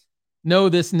probably know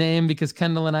this name because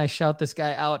Kendall and I shout this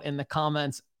guy out in the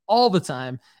comments all the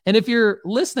time. And if you're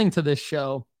listening to this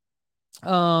show,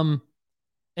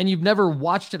 and you've never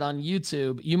watched it on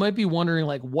YouTube, you might be wondering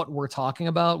what we're talking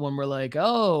about when we're like,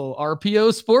 oh,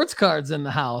 RPO sports cards in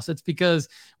the house. It's because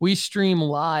we stream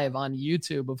live on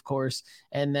YouTube, of course.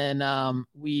 And then,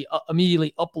 we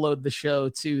immediately upload the show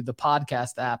to the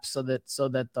podcast app so that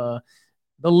the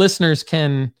listeners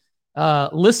can,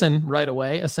 listen right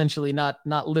away, essentially not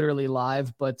literally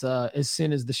live, but, as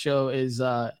soon as the show is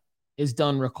is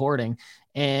done recording.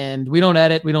 And we don't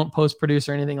edit, we don't post produce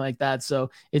or anything like that.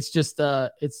 So it's just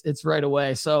it's right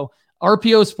away. So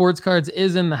RPO Sports Cards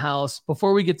is in the house.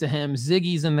 Before we get to him,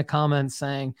 Ziggy's in the comments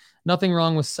saying, nothing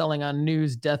wrong with selling on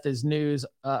news. Death is news.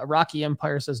 Rocky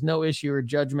Empire says, no issue or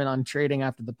judgment on trading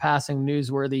after the passing.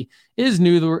 Newsworthy is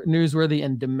newsworthy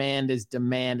and demand is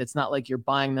demand. It's not like you're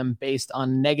buying them based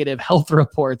on negative health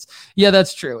reports. Yeah,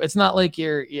 that's true. It's not like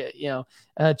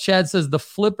Chad says, the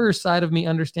flipper side of me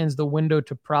understands the window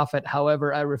to profit.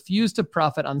 However, I refuse to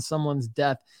profit on someone's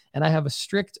death. And I have a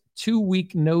strict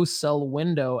 2-week no sell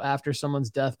window after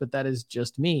someone's death, but that is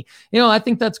just me. I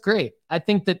think that's great. I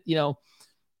think that,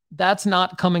 that's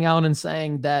not coming out and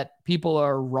saying that people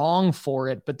are wrong for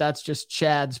it, but that's just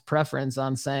Chad's preference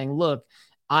on saying, look,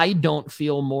 I don't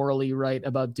feel morally right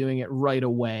about doing it right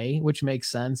away, which makes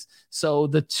sense. So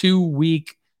the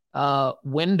 2-week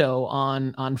window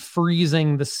on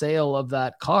freezing the sale of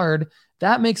that card,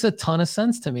 that makes a ton of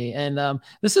sense to me. And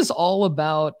this is all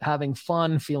about having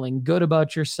fun, feeling good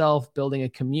about yourself, building a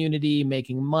community,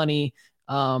 making money.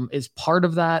 Is part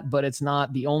of that, but it's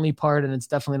not the only part, and it's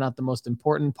definitely not the most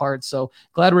important part. So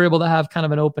glad we're able to have kind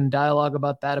of an open dialogue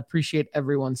about that. Appreciate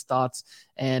everyone's thoughts.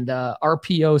 And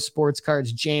RPO Sports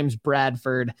Cards, James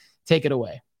Bradford, take it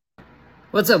away.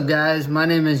 What's up, guys? My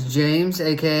name is James,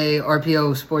 aka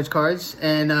RPO Sports Cards,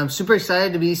 and I'm super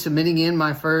excited to be submitting in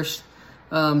my first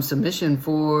submission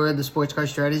for the Sports Card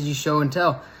Strategy Show and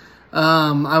Tell.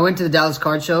 I went to the Dallas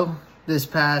Card Show this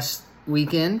past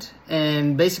weekend,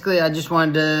 and basically I just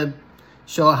wanted to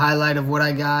show a highlight of what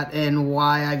I got and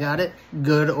why I got it,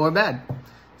 good or bad.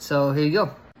 So here you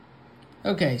go.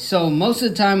 Okay, so most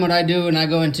of the time what I do when I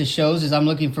go into shows is I'm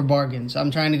looking for bargains. I'm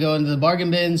trying to go into the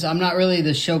bargain bins. I'm not really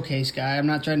the showcase guy. I'm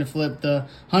not trying to flip the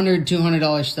 $100,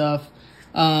 $200 stuff.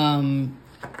 I'm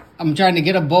trying to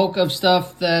get a bulk of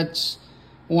stuff that's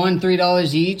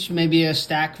 $3 each, maybe a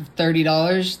stack of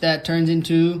 $30 that turns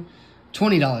into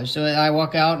 $20. So I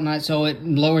walk out and so it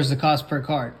lowers the cost per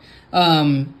card.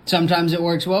 Sometimes it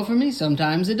works well for me,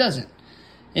 sometimes it doesn't.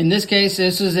 In this case,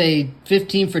 this is a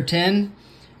 15 for 10.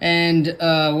 And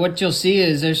what you'll see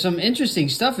is there's some interesting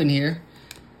stuff in here,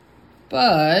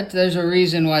 but there's a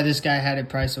reason why this guy had it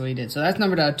priced the way he did. So that's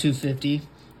numbered out 250.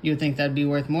 You would think that'd be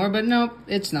worth more, but nope,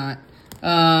 it's not.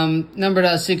 Numbered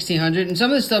out 1600, and some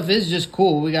of this stuff is just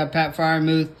cool. We got Pat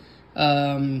Fryermuth.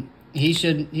 He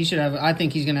should have. I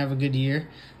think he's gonna have a good year.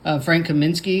 Frank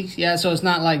Kaminsky, yeah. So it's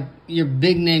not like your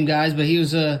big name guys, but he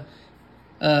was a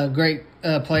great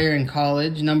player in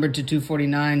college. Numbered to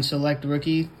 249, select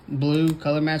rookie, blue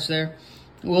color match there.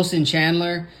 Wilson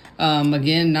Chandler,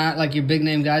 again, not like your big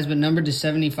name guys, but numbered to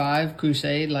 75,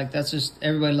 Crusade. Like that's just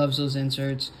everybody loves those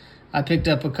inserts. I picked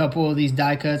up a couple of these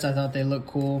die cuts. I thought they looked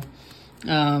cool. You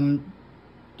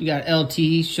got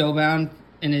LT Showbound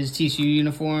in his TCU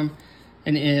uniform.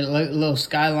 And little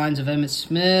skylines of Emmitt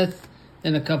Smith,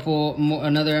 then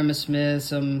another Emmitt Smith,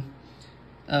 some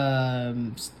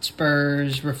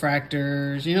Spurs,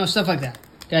 refractors, stuff like that.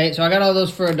 Okay, so I got all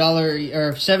those for $1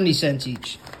 or 70 cents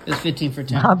each. It was 15 for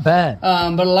 10. Not bad.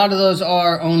 But a lot of those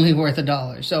are only worth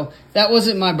 $1. So that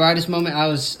wasn't my brightest moment. I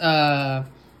was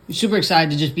super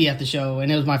excited to just be at the show,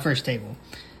 and it was my first table.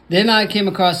 Then I came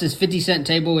across this 50-cent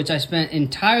table, which I spent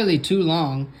entirely too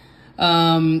long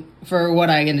for what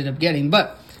I ended up getting.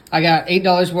 But I got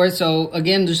 $8 worth. So,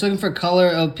 again, just looking for color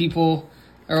of people.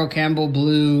 Earl Campbell,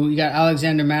 blue. You got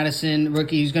Alexander Madison,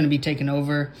 rookie, who's going to be taking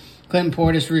over. Clinton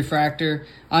Portis, refractor.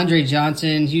 Andre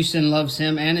Johnson, Houston loves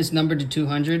him, and it's numbered to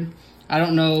 200. I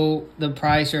don't know the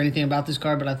price or anything about this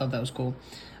card, but I thought that was cool.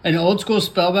 An old school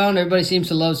Spellbound. Everybody seems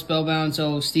to love Spellbound,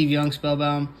 so Steve Young,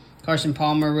 Spellbound. Carson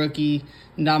Palmer, rookie.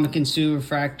 Ndamukong Suh,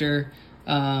 refractor.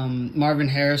 Marvin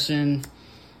Harrison,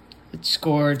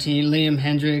 scorer team. Liam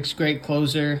Hendricks, great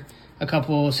closer. A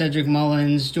couple, Cedric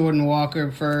Mullins, Jordan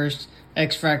Walker first.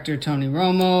 X-Factor, Tony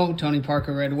Romo, Tony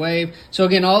Parker, Red Wave. So,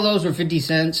 again, all those were 50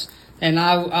 cents, and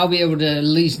I'll be able to at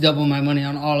least double my money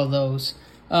on all of those.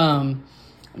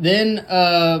 Then,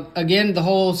 again, the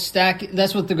whole stack,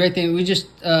 that's what the great thing, they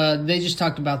just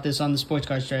talked about this on the Sports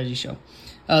Card Strategy Show.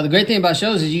 The great thing about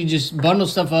shows is you just bundle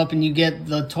stuff up and you get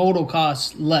the total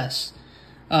cost less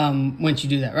once you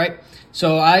do that, right?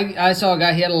 So I saw a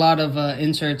guy, he had a lot of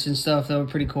inserts and stuff that were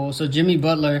pretty cool. So Jimmy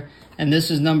Butler, and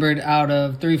this is numbered out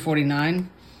of 349.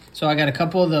 So I got a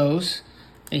couple of those.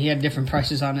 And he had different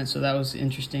prices on it, so that was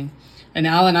interesting. And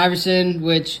Allen Iverson,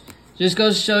 which just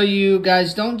goes to show you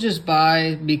guys, don't just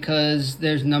buy because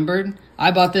there's numbered.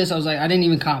 I bought this, I was like, I didn't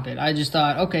even comp it. I just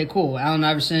thought, okay, cool. Allen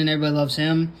Iverson, everybody loves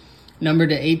him. Numbered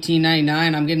to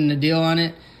 $18.99. I'm getting a deal on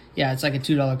it. Yeah, it's like a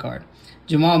 $2 card.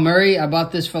 Jamal Murray, I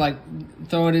bought this for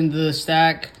throw it into the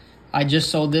stack. I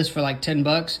just sold this for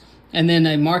 $10. and then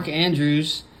a Mark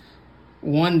Andrews,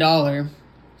 $1,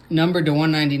 numbered to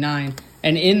 199.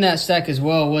 And in that stack as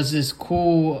well was this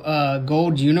cool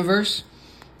gold universe,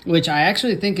 which I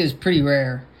actually think is pretty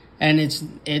rare. And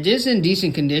it is in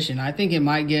decent condition. I think it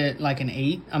might get like an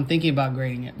 8. I'm thinking about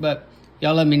grading it, but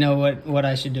y'all let me know what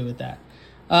I should do with that.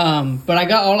 But I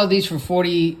got all of these for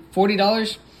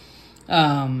 $40.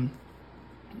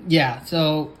 Yeah,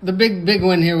 so the big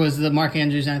win here was the Mark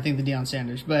Andrews and I think the Deion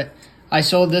Sanders. But I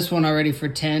sold this one already for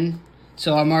 10,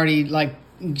 so I'm already like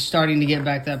starting to get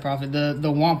back that profit. The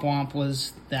Womp Womp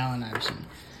was the Allen Iverson.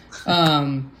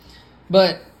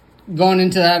 But going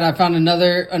into that, I found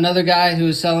another guy who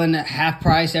was selling at half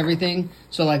price everything.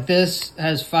 So like this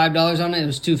has $5 on it. It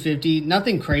was $2.50.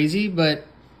 Nothing crazy, but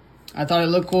I thought it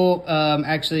looked cool.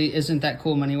 Actually, isn't that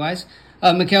cool money wise.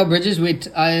 Mikal Bridges,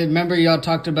 I remember y'all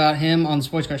talked about him on the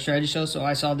Sports Car Strategy Show, so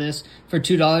I saw this for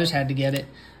 $2, had to get it.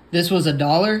 This was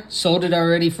 $1, sold it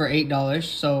already for $8,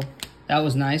 so that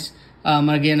was nice.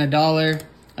 Again, $1.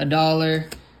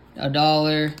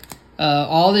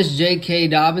 All this J.K.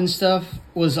 Dobbins stuff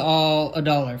was all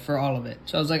 $1 for all of it.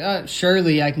 So I was like,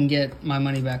 surely I can get my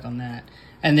money back on that.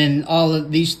 And then all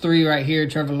of these 3 right here,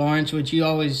 Trevor Lawrence, which you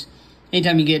always,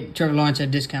 anytime you get Trevor Lawrence at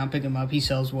a discount, pick him up. He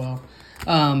sells well.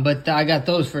 But I got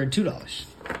those for $2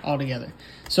 altogether.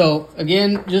 So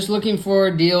again, just looking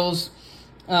for deals.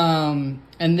 And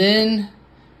then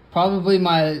probably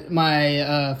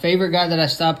my favorite guy that I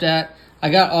stopped at, I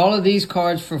got all of these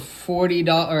cards for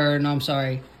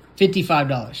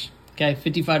 $55. Okay,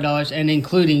 $55, and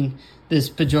including this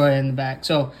Pedroia in the back.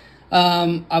 So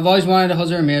I've always wanted a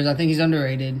Jose Ramirez. I think he's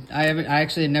underrated. I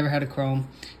actually had never had a Chrome.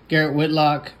 Garrett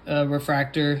Whitlock,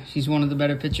 refractor. He's one of the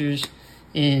better pitchers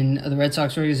in the Red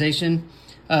Sox organization.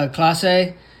 Class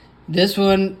A. This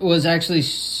one was actually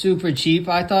super cheap,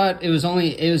 I thought. It was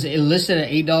listed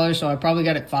at $8, so I probably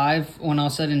got it $5 when all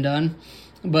said and done.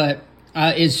 But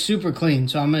it's super clean,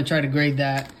 so I'm going to try to grade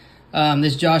that.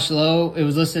 This Josh Lowe, it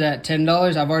was listed at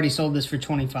 $10. I've already sold this for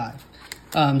 $25.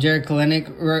 Jared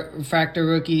Kalenic, refractor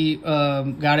rookie,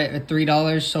 got it at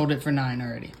 $3, sold it for $9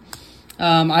 already.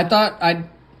 I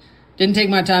didn't take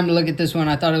my time to look at this one.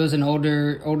 I thought it was an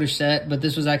older set, but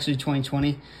this was actually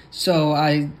 2020. So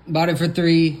I bought it for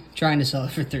 $3, trying to sell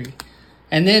it for $3.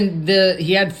 And then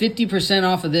he had 50%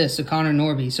 off of this, so Connor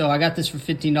Norby. So I got this for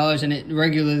 $15, and it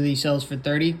regularly sells for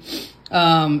 $30.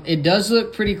 It does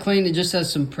look pretty clean. It just has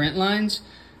some print lines,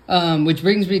 which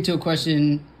brings me to a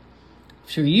question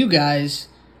for you guys.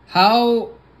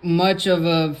 How much of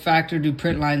a factor do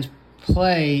print lines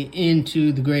play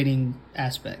into the grading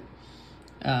aspect?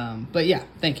 But yeah,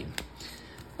 thank you.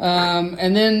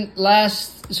 And then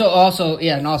also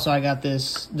I got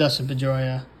this Dustin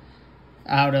Pedroia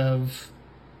out of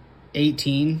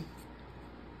 18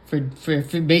 for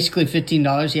basically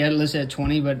 $15. He had it listed at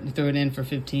 20, but threw it in for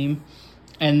 15.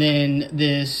 And then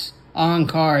this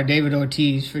on-car David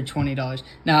Ortiz for $20.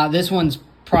 Now this one's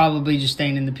probably just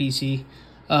staying in the PC.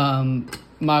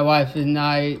 My wife and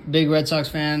I, big Red Sox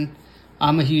fan.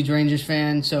 I'm a huge Rangers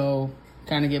fan, so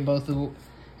kind of get both of them.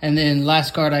 And then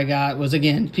last card I got was,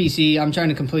 again, PC. I'm trying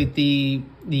to complete the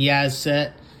Yaz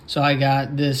set. So I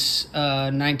got this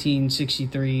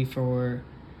 1963 for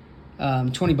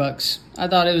 $20. I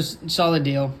thought it was a solid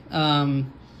deal.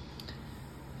 And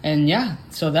yeah,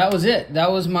 so that was it.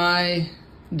 That was my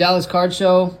Dallas Card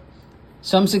Show.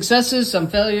 Some successes, some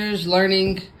failures,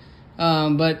 learning,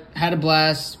 but had a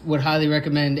blast. Would highly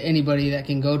recommend anybody that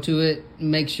can go to it.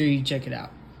 Make sure you check it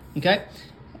out. Okay?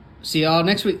 See y'all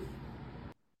next week.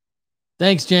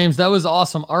 Thanks, James. That was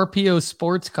awesome. RPO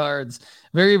Sports Cards.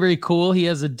 Very, very cool. He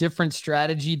has a different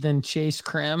strategy than Chase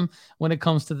Krim when it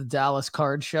comes to the Dallas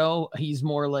Card Show. He's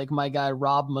more like my guy,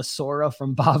 Rob Masora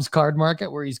from Bob's Card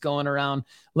Market, where he's going around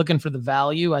looking for the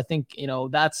value. I think,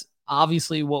 that's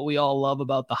obviously what we all love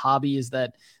about the hobby is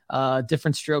that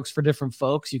different strokes for different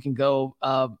folks. You can go,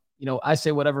 I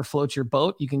say whatever floats your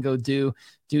boat. You can go do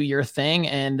your thing.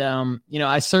 And,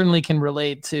 I certainly can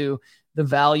relate to the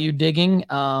value digging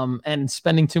and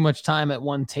spending too much time at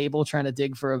one table trying to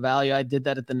dig for a value. I did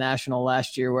that at the National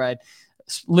last year where I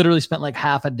literally spent like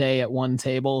half a day at one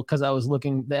table because I was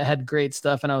looking, they had great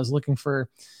stuff and I was looking for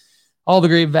all the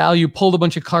great value, pulled a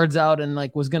bunch of cards out and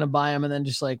was going to buy them and then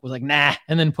just was like, nah,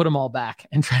 and then put them all back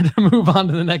and tried to move on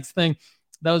to the next thing.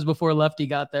 That was before Lefty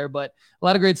got there, but a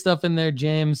lot of great stuff in there,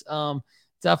 James.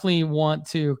 Definitely want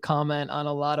to comment on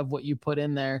a lot of what you put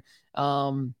in there.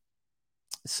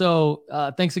 So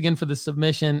thanks again for the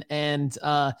submission. And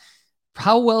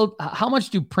how much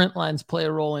do print lines play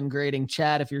a role in grading?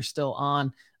 Chad, if you're still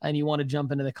on and you want to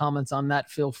jump into the comments on that,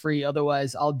 feel free.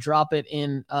 Otherwise, I'll drop it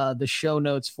in the show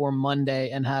notes for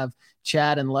Monday and have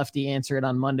Chad and Lefty answer it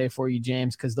on Monday for you,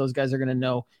 James, because those guys are going to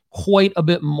know quite a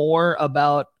bit more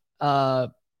about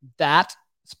that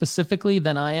specifically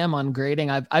than I am on grading.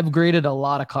 I've graded a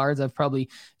lot of cards. I've probably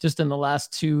just in the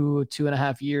last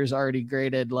 2.5 years already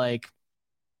graded like,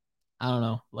 I don't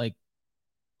know, like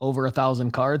over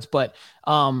 1,000 cards, but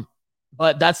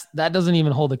that doesn't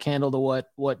even hold a candle to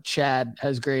what Chad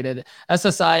has graded.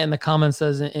 SSI in the comments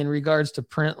says, in regards to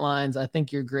print lines, I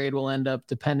think your grade will end up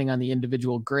depending on the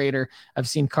individual grader. I've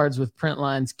seen cards with print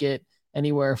lines get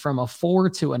anywhere from a 4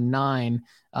 to a 9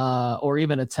 or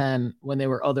even a 10 when they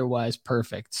were otherwise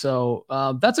perfect. So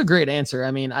that's a great answer. I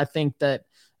mean, I think that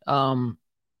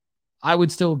I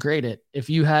would still grade it. If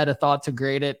you had a thought to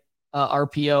grade it,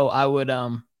 RPO,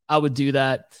 I would do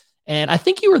that. And I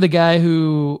think you were the guy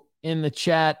who in the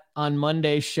chat on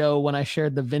Monday's show, when I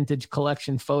shared the vintage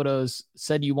collection photos,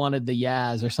 said you wanted the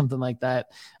Yaz or something like that.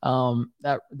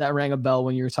 That rang a bell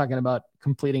when you were talking about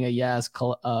completing a Yaz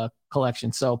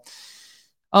collection. So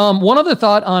one other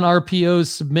thought on RPO's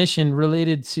submission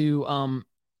related to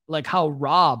like how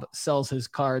Rob sells his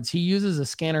cards. He uses a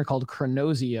scanner called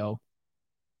Chronosio,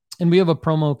 and we have a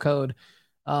promo code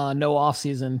no off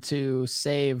season to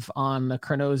save on the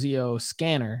Chronosio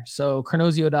scanner. So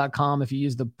chronosio.com, if you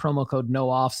use the promo code no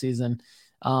off season,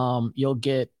 you'll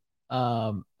get,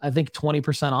 I think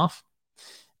 20% off.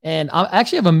 And I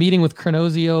actually have a meeting with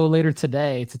Chronosio later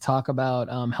today to talk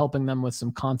about helping them with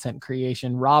some content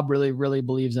creation. Rob really, really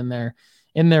believes in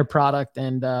their product.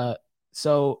 And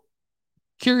so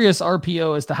curious,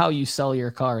 RPO, as to how you sell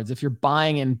your cards. If you're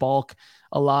buying in bulk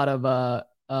a lot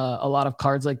of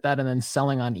cards like that and then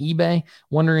selling on eBay,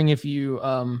 wondering if you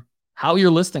how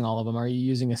you're listing all of them. Are you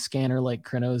using a scanner like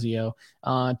Chronosio?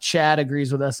 Chad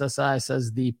agrees with SSI,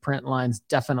 says the print lines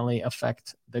definitely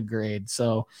affect the grade.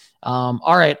 So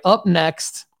all right, up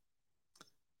next,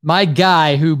 my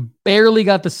guy who barely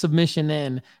got the submission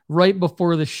in right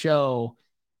before the show.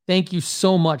 Thank you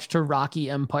so much to Rocky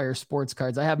Empire Sports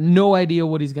Cards. I have no idea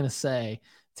what he's going to say.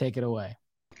 Take it away.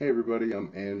 Hey everybody,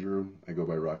 I'm Andrew. I go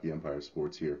by Rocky Empire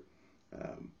Sports here.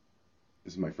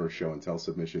 This is my first show and tell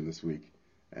submission this week,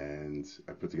 and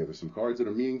I put together some cards that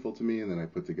are meaningful to me, and then I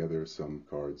put together some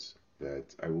cards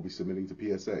that I will be submitting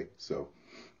to PSA. So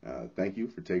thank you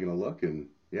for taking a look, and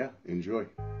yeah, enjoy.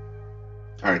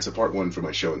 All right, so part one for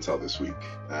my show and tell this week.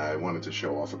 I wanted to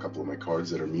show off a couple of my cards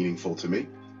that are meaningful to me.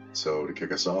 So to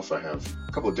kick us off, I have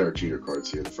a couple of Derek Jeter cards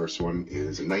here. The first one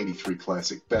is a 93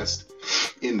 Classic Best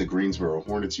in the Greensboro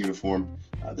Hornets uniform.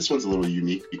 This one's a little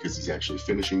unique because he's actually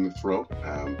finishing the throw.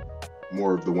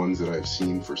 More of the ones that I've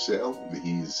seen for sale,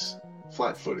 he's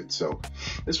flat-footed. So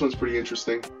this one's pretty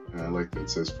interesting. I like that it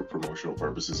says for promotional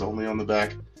purposes only on the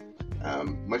back.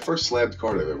 My first slabbed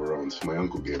card I've ever owned. My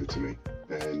uncle gave it to me.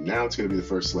 And now it's going to be the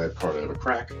first slab card I ever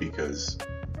crack because,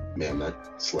 man,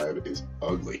 that slab is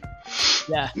ugly.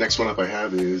 Yeah. Next one up I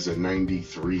have is a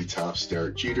 93 Topps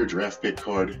Derek Jeter draft pick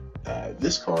card.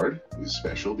 This card is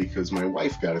special because my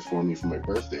wife got it for me for my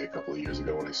birthday a couple of years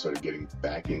ago when I started getting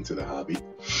back into the hobby.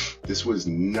 This was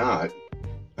not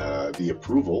the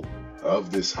approval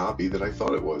of this hobby that I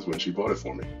thought it was when she bought it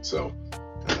for me. So,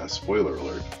 spoiler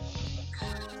alert.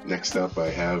 Next up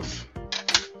I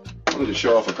wanted to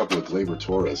show off a couple of Gleyber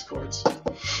Torres cards.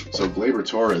 So Gleyber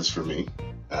Torres for me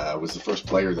was the first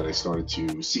player that I started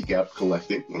to seek out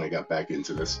collecting when I got back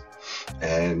into this.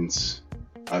 And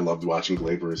I loved watching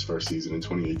Gleyber his first season in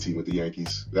 2018 with the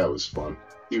Yankees. That was fun.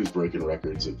 He was breaking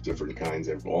records of different kinds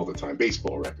all the time,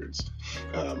 baseball records.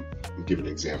 I'll give an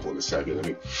example in a second. I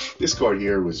mean, this card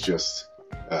here was just,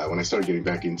 when I started getting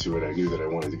back into it, I knew that I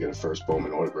wanted to get a first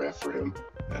Bowman autograph for him.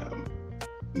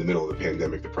 In the middle of the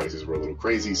pandemic, the prices were a little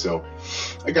crazy, so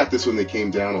I got this when they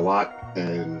came down a lot,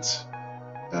 and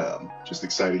just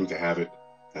exciting to have it.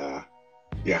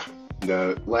 Yeah,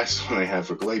 the last one I have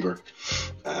for Gleyber,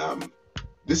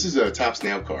 this is a Topps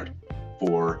Now card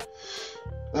for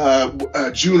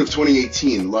June of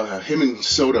 2018. Him and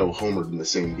Soto homered in the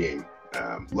same game.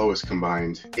 Lowest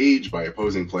combined age by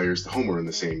opposing players to homer in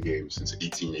the same game since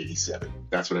 1887.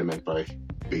 That's what I meant by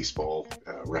baseball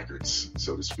records,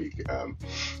 so to speak.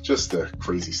 Just the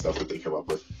crazy stuff that they come up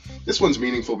with. This one's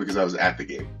meaningful because I was at the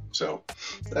game, so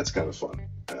that's kind of fun.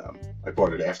 I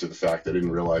bought it after the fact. I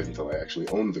didn't realize until I actually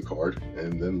owned the card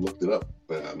and then looked it up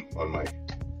on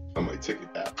my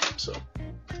ticket app. So,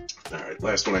 all right,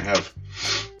 last one I have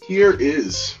here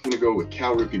is, I'm going to go with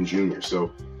Cal Ripken Jr.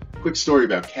 So, quick story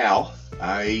about Cal.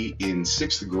 I, in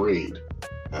 6th grade,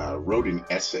 wrote an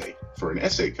essay for an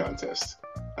essay contest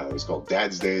It was called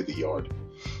Dad's Day at the Yard.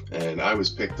 And I was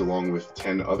picked along with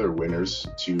 10 other winners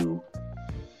to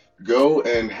go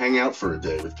and hang out for a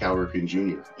day with Cal Ripken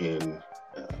Jr. in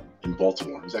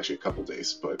Baltimore. It was actually a couple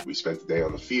days, but we spent the day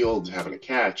on the field having a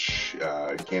catch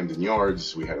in Camden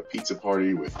Yards. We had a pizza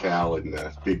party with Cal in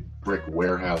the big brick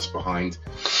warehouse behind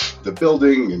the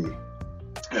building, and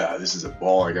this is a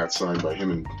ball I got signed by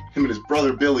him and his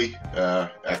brother Billy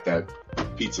at that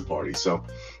pizza party. So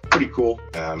pretty cool.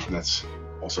 And that's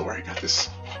also where I got this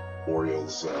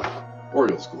Orioles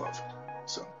glove.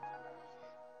 So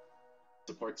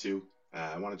part 2,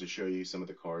 I wanted to show you some of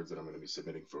the cards that I'm going to be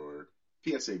submitting for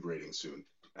PSA grading soon.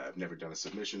 I've never done a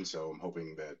submission, so I'm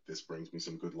hoping that this brings me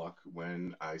some good luck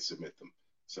when I submit them.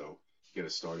 So to get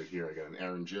us started here, I got an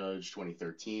Aaron Judge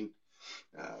 2013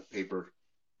 paper.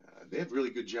 They have really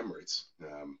good gem rates.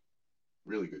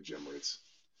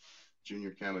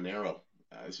 Junior Caminero.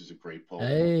 This is a great pull.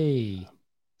 Hey.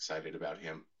 Excited about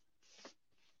him.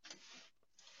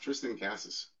 Tristan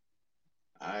Casas.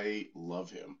 I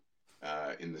love him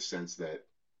in the sense that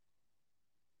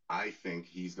I think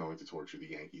he's going to torture the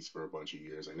Yankees for a bunch of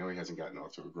years. I know he hasn't gotten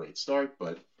off to a great start,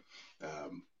 but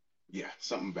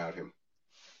something about him.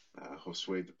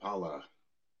 Josue De Paula.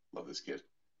 Love this kid.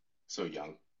 So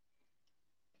young.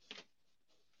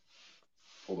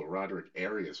 Pulled a Roderick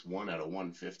Arias 1 out of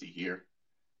 150 here.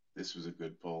 This was a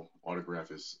good pull.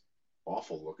 Autograph is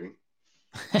awful looking.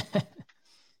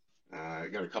 I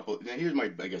got a couple. Now here's my,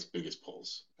 I guess, biggest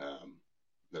pulls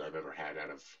that I've ever had out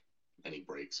of any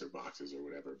breaks or boxes or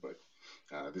whatever. But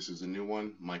this is a new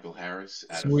one. Michael Harris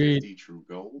out of 50 True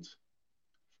Gold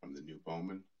from the new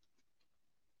Bowman.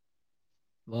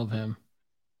 Love him.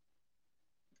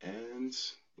 And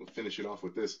we'll finish it off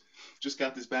with this. Just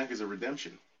got this back as a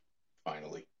redemption,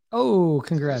 finally. Oh,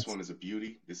 congrats. So this one is a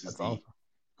beauty. This is That's the awesome.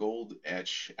 Gold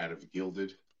Etch out of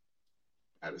Gilded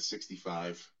out of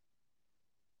 65.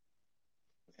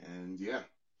 And yeah,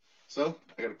 so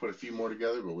I got to put a few more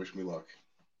together, but wish me luck.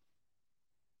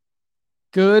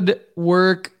 Good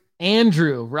work,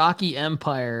 Andrew. Rocky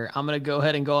Empire. I'm going to go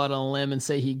ahead and go out on a limb and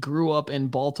say he grew up in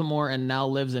Baltimore and now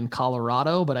lives in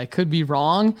Colorado, but I could be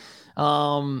wrong.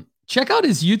 Check out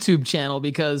his YouTube channel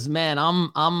because, man,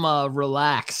 I'm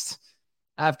relaxed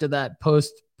after that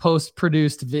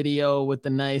post-produced video with the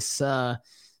nice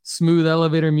smooth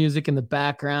elevator music in the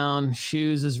background.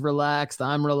 Shoes is relaxed.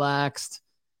 I'm relaxed.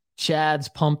 Chad's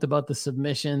pumped about the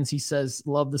submissions. He says,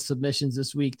 love the submissions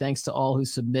this week. Thanks to all who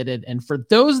submitted. And for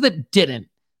those that didn't,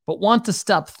 but want to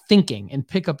stop thinking and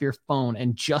pick up your phone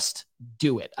and just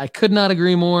do it. I could not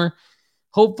agree more.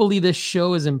 Hopefully this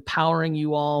show is empowering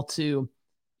you all to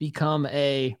become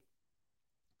a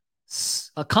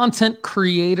content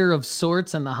creator of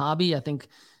sorts in the hobby. I think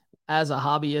as a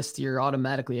hobbyist, you're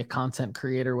automatically a content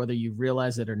creator, whether you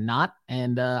realize it or not.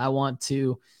 And I want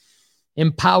to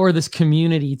empower this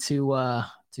community to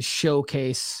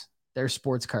showcase their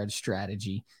sports card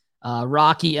strategy.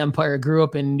 Rocky Empire grew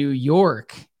up in New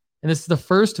York, and this is the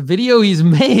first video he's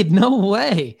made. No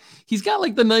way. He's got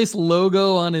like the nice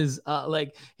logo on his,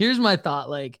 here's my thought,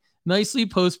 like nicely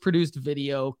post-produced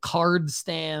video, card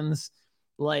stands,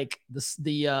 like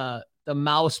the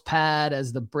mouse pad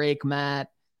as the brake mat,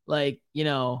 okay,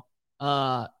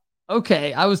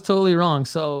 I was totally wrong.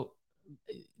 So,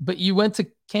 but you went to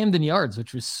Camden Yards,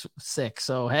 which was sick.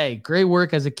 So, hey, great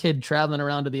work as a kid traveling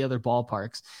around to the other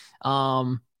ballparks.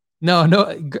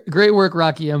 Great work,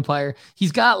 Rocky Empire.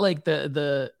 He's got like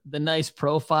the nice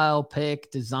profile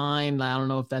pic design. I don't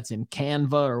know if that's in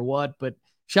Canva or what, but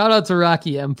shout out to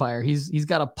Rocky Empire. He's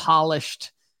got a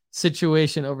polished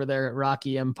situation over there at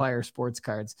Rocky Empire Sports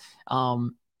Cards.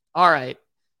 All right.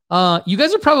 You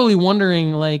guys are probably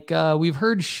wondering, we've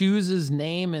heard Shoes'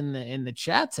 name in the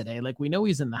chat today. Like, we know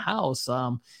he's in the house.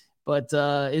 But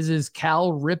is his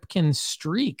Cal Ripken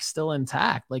streak still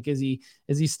intact? Like, is he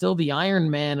still the Iron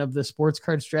Man of the Sports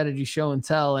Card Strategy Show and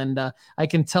Tell? And I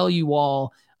can tell you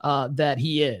all that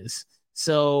he is.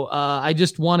 So I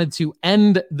just wanted to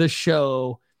end the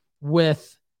show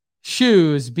with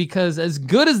Shoes, because as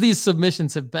good as these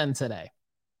submissions have been today,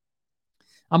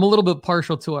 I'm a little bit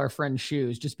partial to our friend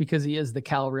Shoes just because he is the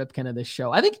Cal Ripken of this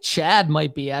show. I think Chad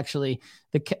might be actually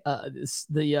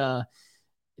the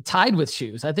tied with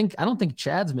Shoes. I don't think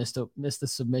Chad's missed a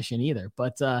submission either.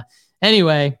 But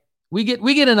anyway, we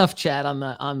get enough chat on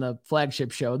the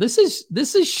flagship show. This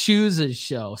is Shoes'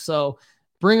 show. So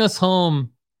bring us home,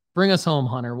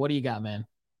 Hunter. What do you got, man?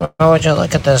 Oh, would you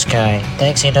look at this guy?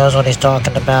 Thinks he knows what he's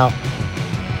talking about.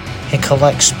 He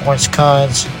collects sports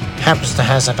cards. Happens to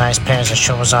has a nice pairs of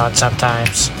shoes on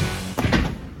sometimes.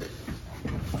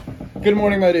 Good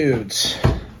morning, my dudes.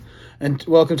 and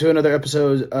welcome to another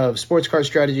episode of Sports Card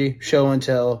Strategy Show and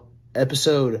Tell,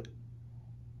 episode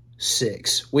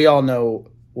 6. We all know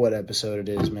what episode it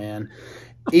is, man.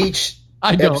 Each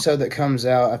episode that comes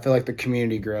out, I feel like the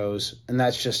community grows, and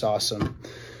that's just awesome.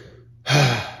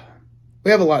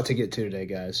 We have a lot to get to today,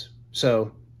 guys,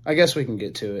 so I guess we can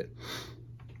get to it.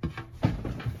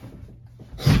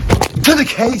 To the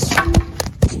case!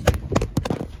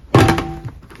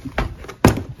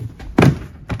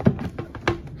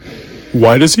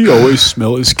 Why does he always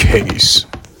smell his case?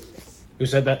 Who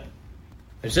said that?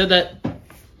 Who said that?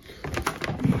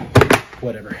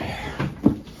 Whatever.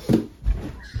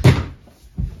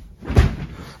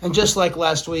 And just like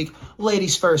last week,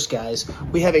 ladies first, guys.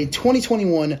 We have a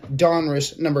 2021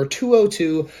 Donruss number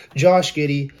 202 Josh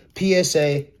Giddey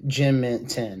PSA Gem Mint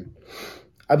 10.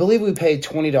 I believe we paid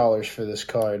 $20 for this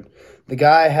card. The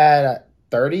guy had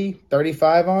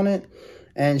 35 on it.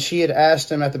 And she had asked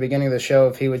him at the beginning of the show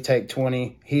if he would take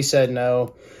 20. He said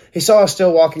no. He saw us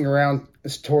still walking around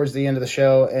towards the end of the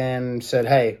show and said,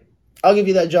 hey, I'll give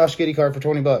you that Josh Giddey card for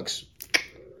 $20.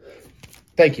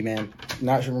 Thank you, man.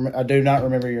 I do not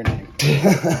remember your name.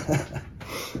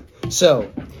 So,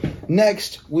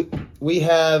 next, we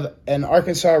have an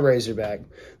Arkansas Razorback.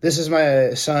 This is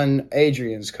my son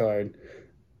Adrian's card.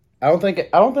 I don't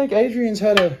think Adrian's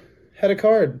had a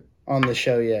card on the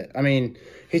show yet. I mean,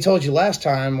 he told you last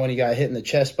time when he got hit in the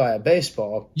chest by a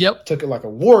baseball. Yep. Took it like a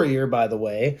warrior, by the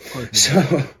way.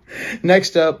 So,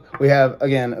 next up, we have,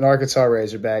 again, an Arkansas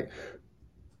Razorback,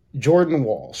 Jordan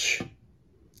Walsh.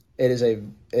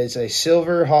 It's a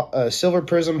silver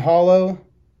Prism Hollow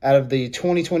out of the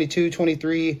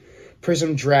 2022-23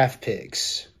 Prism Draft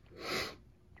Picks.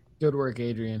 Good work,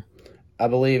 Adrian. I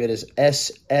believe it is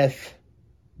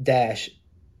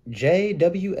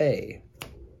SF-JWA.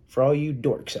 For all you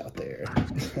dorks out there.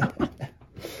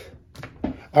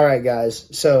 All right, guys.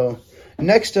 So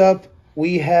next up,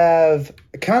 we have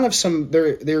kind of some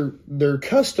they're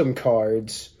custom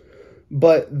cards,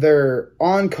 but they're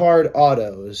on card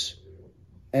autos,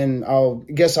 and I'll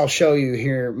show you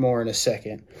here more in a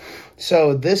second.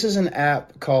 So this is an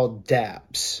app called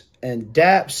Daps, and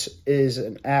Daps is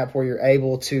an app where you're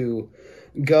able to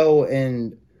go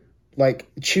and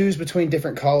choose between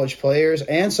different college players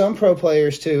and some pro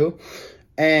players too,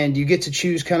 and you get to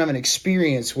choose kind of an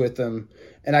experience with them.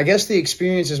 And I guess the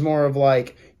experience is more of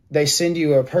they send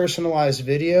you a personalized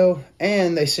video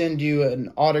and they send you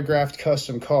an autographed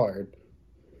custom card,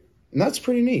 and that's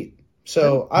pretty neat.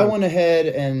 So I went ahead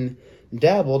and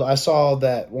dabbled. I saw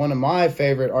that one of my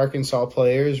favorite Arkansas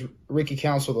players, Ricky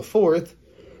Council IV,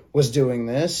 was doing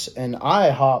this, and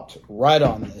I hopped right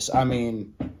on this. I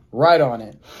mean, right on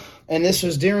it. And this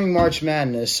was during March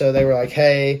Madness, so they were like,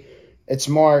 hey, it's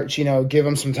March, give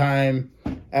him some time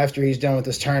after he's done with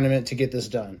this tournament to get this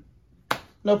done.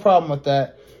 No problem with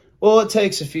that. Well, it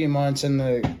takes a few months, and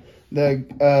the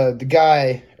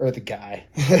guy,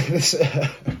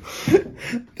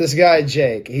 this guy,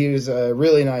 Jake, he was a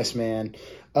really nice man.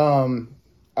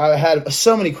 I had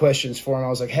so many questions for him. I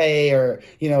was like, hey,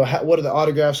 what are the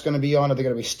autographs going to be on? Are they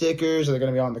going to be stickers? Are they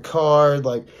going to be on the card?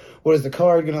 What is the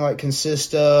card going to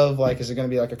consist of? Is it going to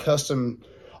be a custom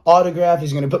autograph?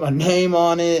 He's going to put my name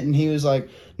on it. And he was like,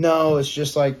 no, it's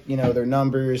just their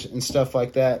numbers and stuff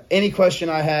like that. Any question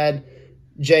I had,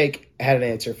 Jake had an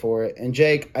answer for it. And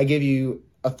Jake, I give you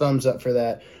a thumbs up for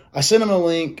that. I sent him a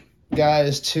link,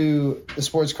 guys, to the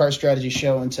Sports Card Strategy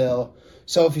Show and Tell.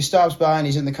 So if he stops by and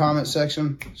he's in the comment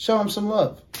section, show him some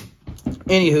love.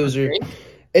 Any hooser.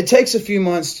 It takes a few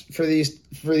months for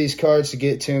these cards to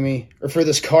get to me, or for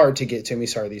this card to get to me.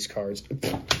 Sorry, these cards.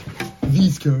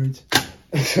 These cards.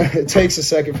 It takes a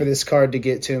second for this card to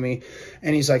get to me.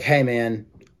 And he's like, hey, man,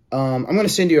 I'm going to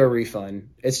send you a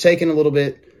refund. It's taken a little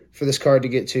bit for this card to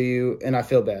get to you, and I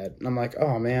feel bad. And I'm like,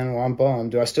 oh, man, well, I'm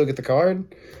bummed. Do I still get the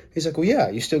card? He's like, well, yeah,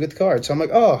 you still get the card. So I'm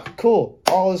like, oh, cool.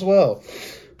 All is well.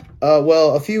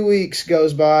 Well, a few weeks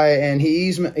goes by, and he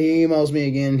emails me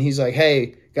again. He's like,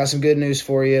 hey, got some good news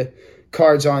for you.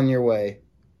 Card's on your way.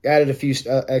 Added a few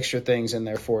extra things in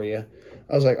there for you.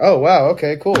 I was like, oh, wow,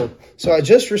 okay, cool. So I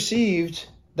just received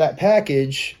that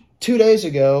package 2 days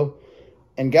ago,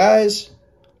 and guys,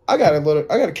 I got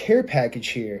a care package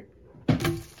here.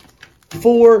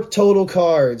 4 total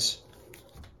cards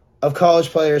of college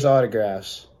players'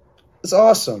 autographs. It's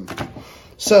awesome.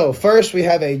 So first we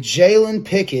have a Jalen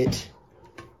Pickett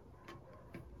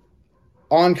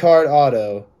on-card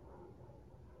auto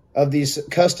of these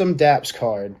custom Daps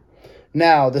card.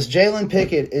 Now, this Jalen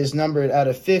Pickett is numbered out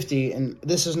of 50, and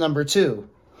this is number 2.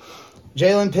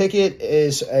 Jalen Pickett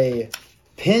is a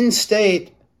Penn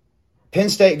State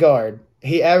guard.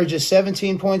 He averages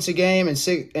 17 points a game and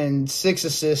six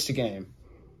assists a game.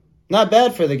 Not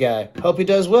bad for the guy. Hope he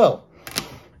does well.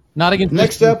 Not against.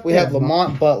 Next up, we have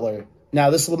Lamont Butler. Now,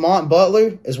 this Lamont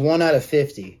Butler is 1 out of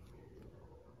 50.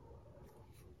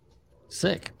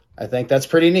 Sick. I think that's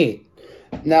pretty neat.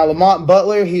 Now, Lamont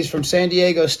Butler, he's from San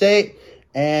Diego State,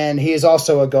 and he is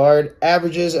also a guard.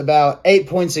 Averages about 8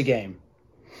 points a game.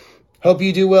 Hope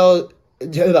you do well.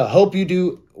 Hope you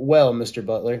do well, Mr.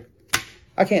 Butler.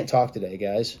 I can't talk today,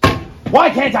 guys. Why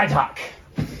can't I talk?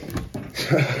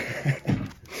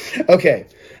 Okay.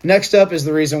 Next up is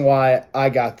the reason why I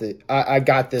got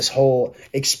this whole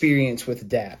experience with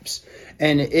DAPS,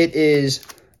 and it is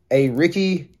a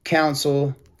Ricky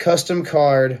Council custom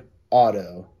card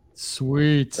auto.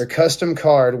 Sweet. Or custom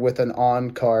card with an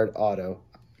on-card auto.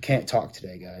 Can't talk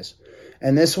today, guys.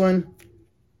 And this one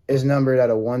is numbered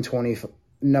at a 1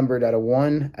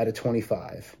 out of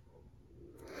 25.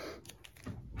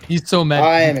 He's so mad.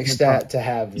 I am ecstatic to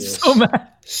have this. He's so mad.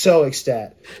 So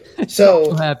ecstatic.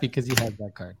 So happy because he has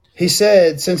that card. He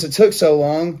said since it took so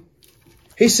long,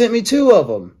 he sent me 2 of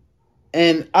them.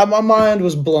 And my mind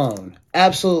was blown.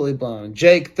 Absolutely blown.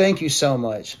 Jake, thank you so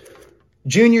much.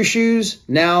 Junior Shoes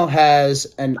now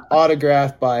has an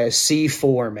autograph by a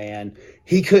C4 man.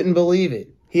 He couldn't believe it.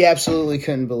 He absolutely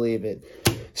couldn't believe it.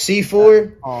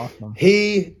 C4, awesome.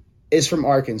 He is from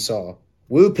Arkansas.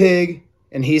 Woo Pig,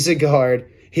 and he's a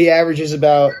guard. He averages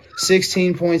about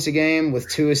 16 points a game with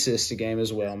 2 assists a game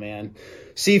as well, man.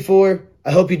 C4,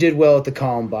 I hope you did well at the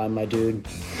Combine, my dude.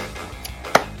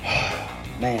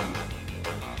 Man,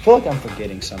 I feel like I'm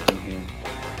forgetting something here.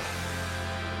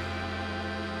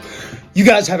 You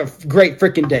guys have a great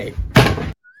freaking day.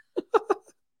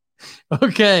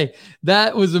 Okay,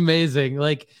 that was amazing.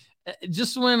 Like,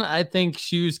 just when I think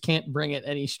Shoes can't bring it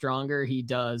any stronger, he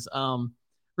does.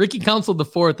 Ricky Council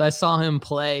IV, I saw him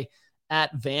play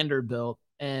at Vanderbilt,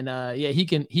 and yeah, he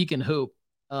can hoop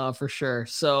for sure.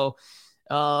 So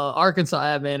Arkansas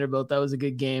at Vanderbilt, that was a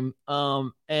good game.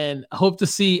 And I hope to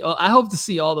see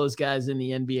all those guys in the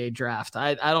NBA draft.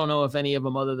 I don't know if any of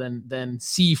them other than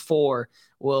C4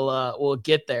 will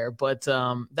get there, but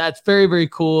that's very, very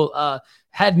cool.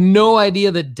 Had no idea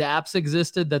that DAPS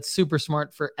existed. That's super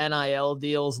smart for NIL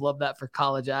deals. Love that for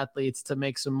college athletes to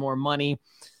make some more money.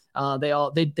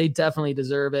 They definitely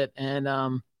deserve it.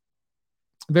 And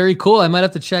very cool. I might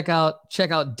have to check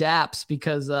out DAPS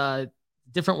because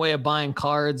different way of buying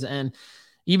cards. And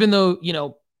even though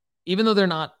they're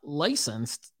not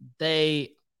licensed,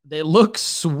 they look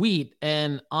sweet,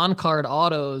 and on-card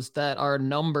autos that are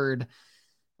numbered.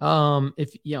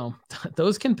 If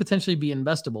those can potentially be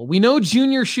investable. We know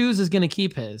Junior Shoes is going to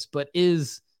keep his, but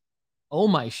is Oh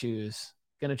My Shoes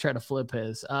going to try to flip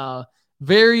his?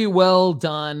 Very well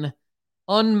done.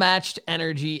 Unmatched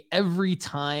energy every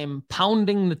time,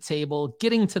 pounding the table,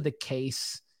 getting to the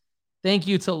case. Thank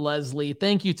you to Leslie.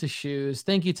 Thank you to Shoes.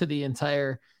 Thank you to the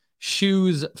entire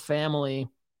Shoes family.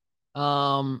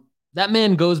 That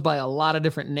man goes by a lot of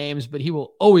different names, but he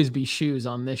will always be Shoes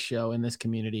on this show, in this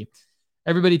community.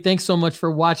 Everybody, thanks so much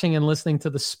for watching and listening to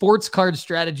the Sports Card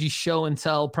Strategy Show and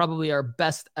Tell, probably our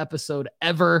best episode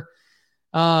ever.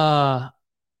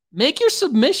 Make your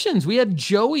submissions. We had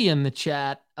Joey in the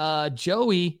chat.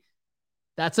 Joey,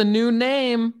 that's a new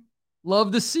name.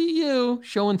 Love to see you.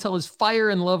 Show and Tell is fire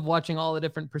and love watching all the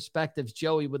different perspectives.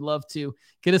 Joey would love to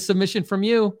get a submission from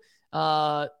you.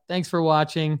 Thanks for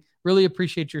watching. Really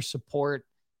appreciate your support.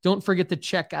 Don't forget to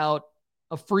check out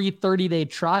a free 30-day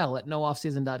trial at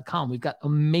nooffseason.com. We've got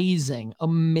amazing,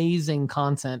 amazing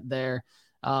content there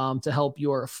to help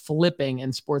your flipping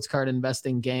and sports card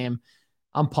investing game.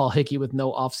 I'm Paul Hickey with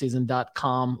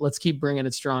nooffseason.com. Let's keep bringing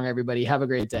it strong, everybody. Have a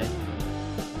great day.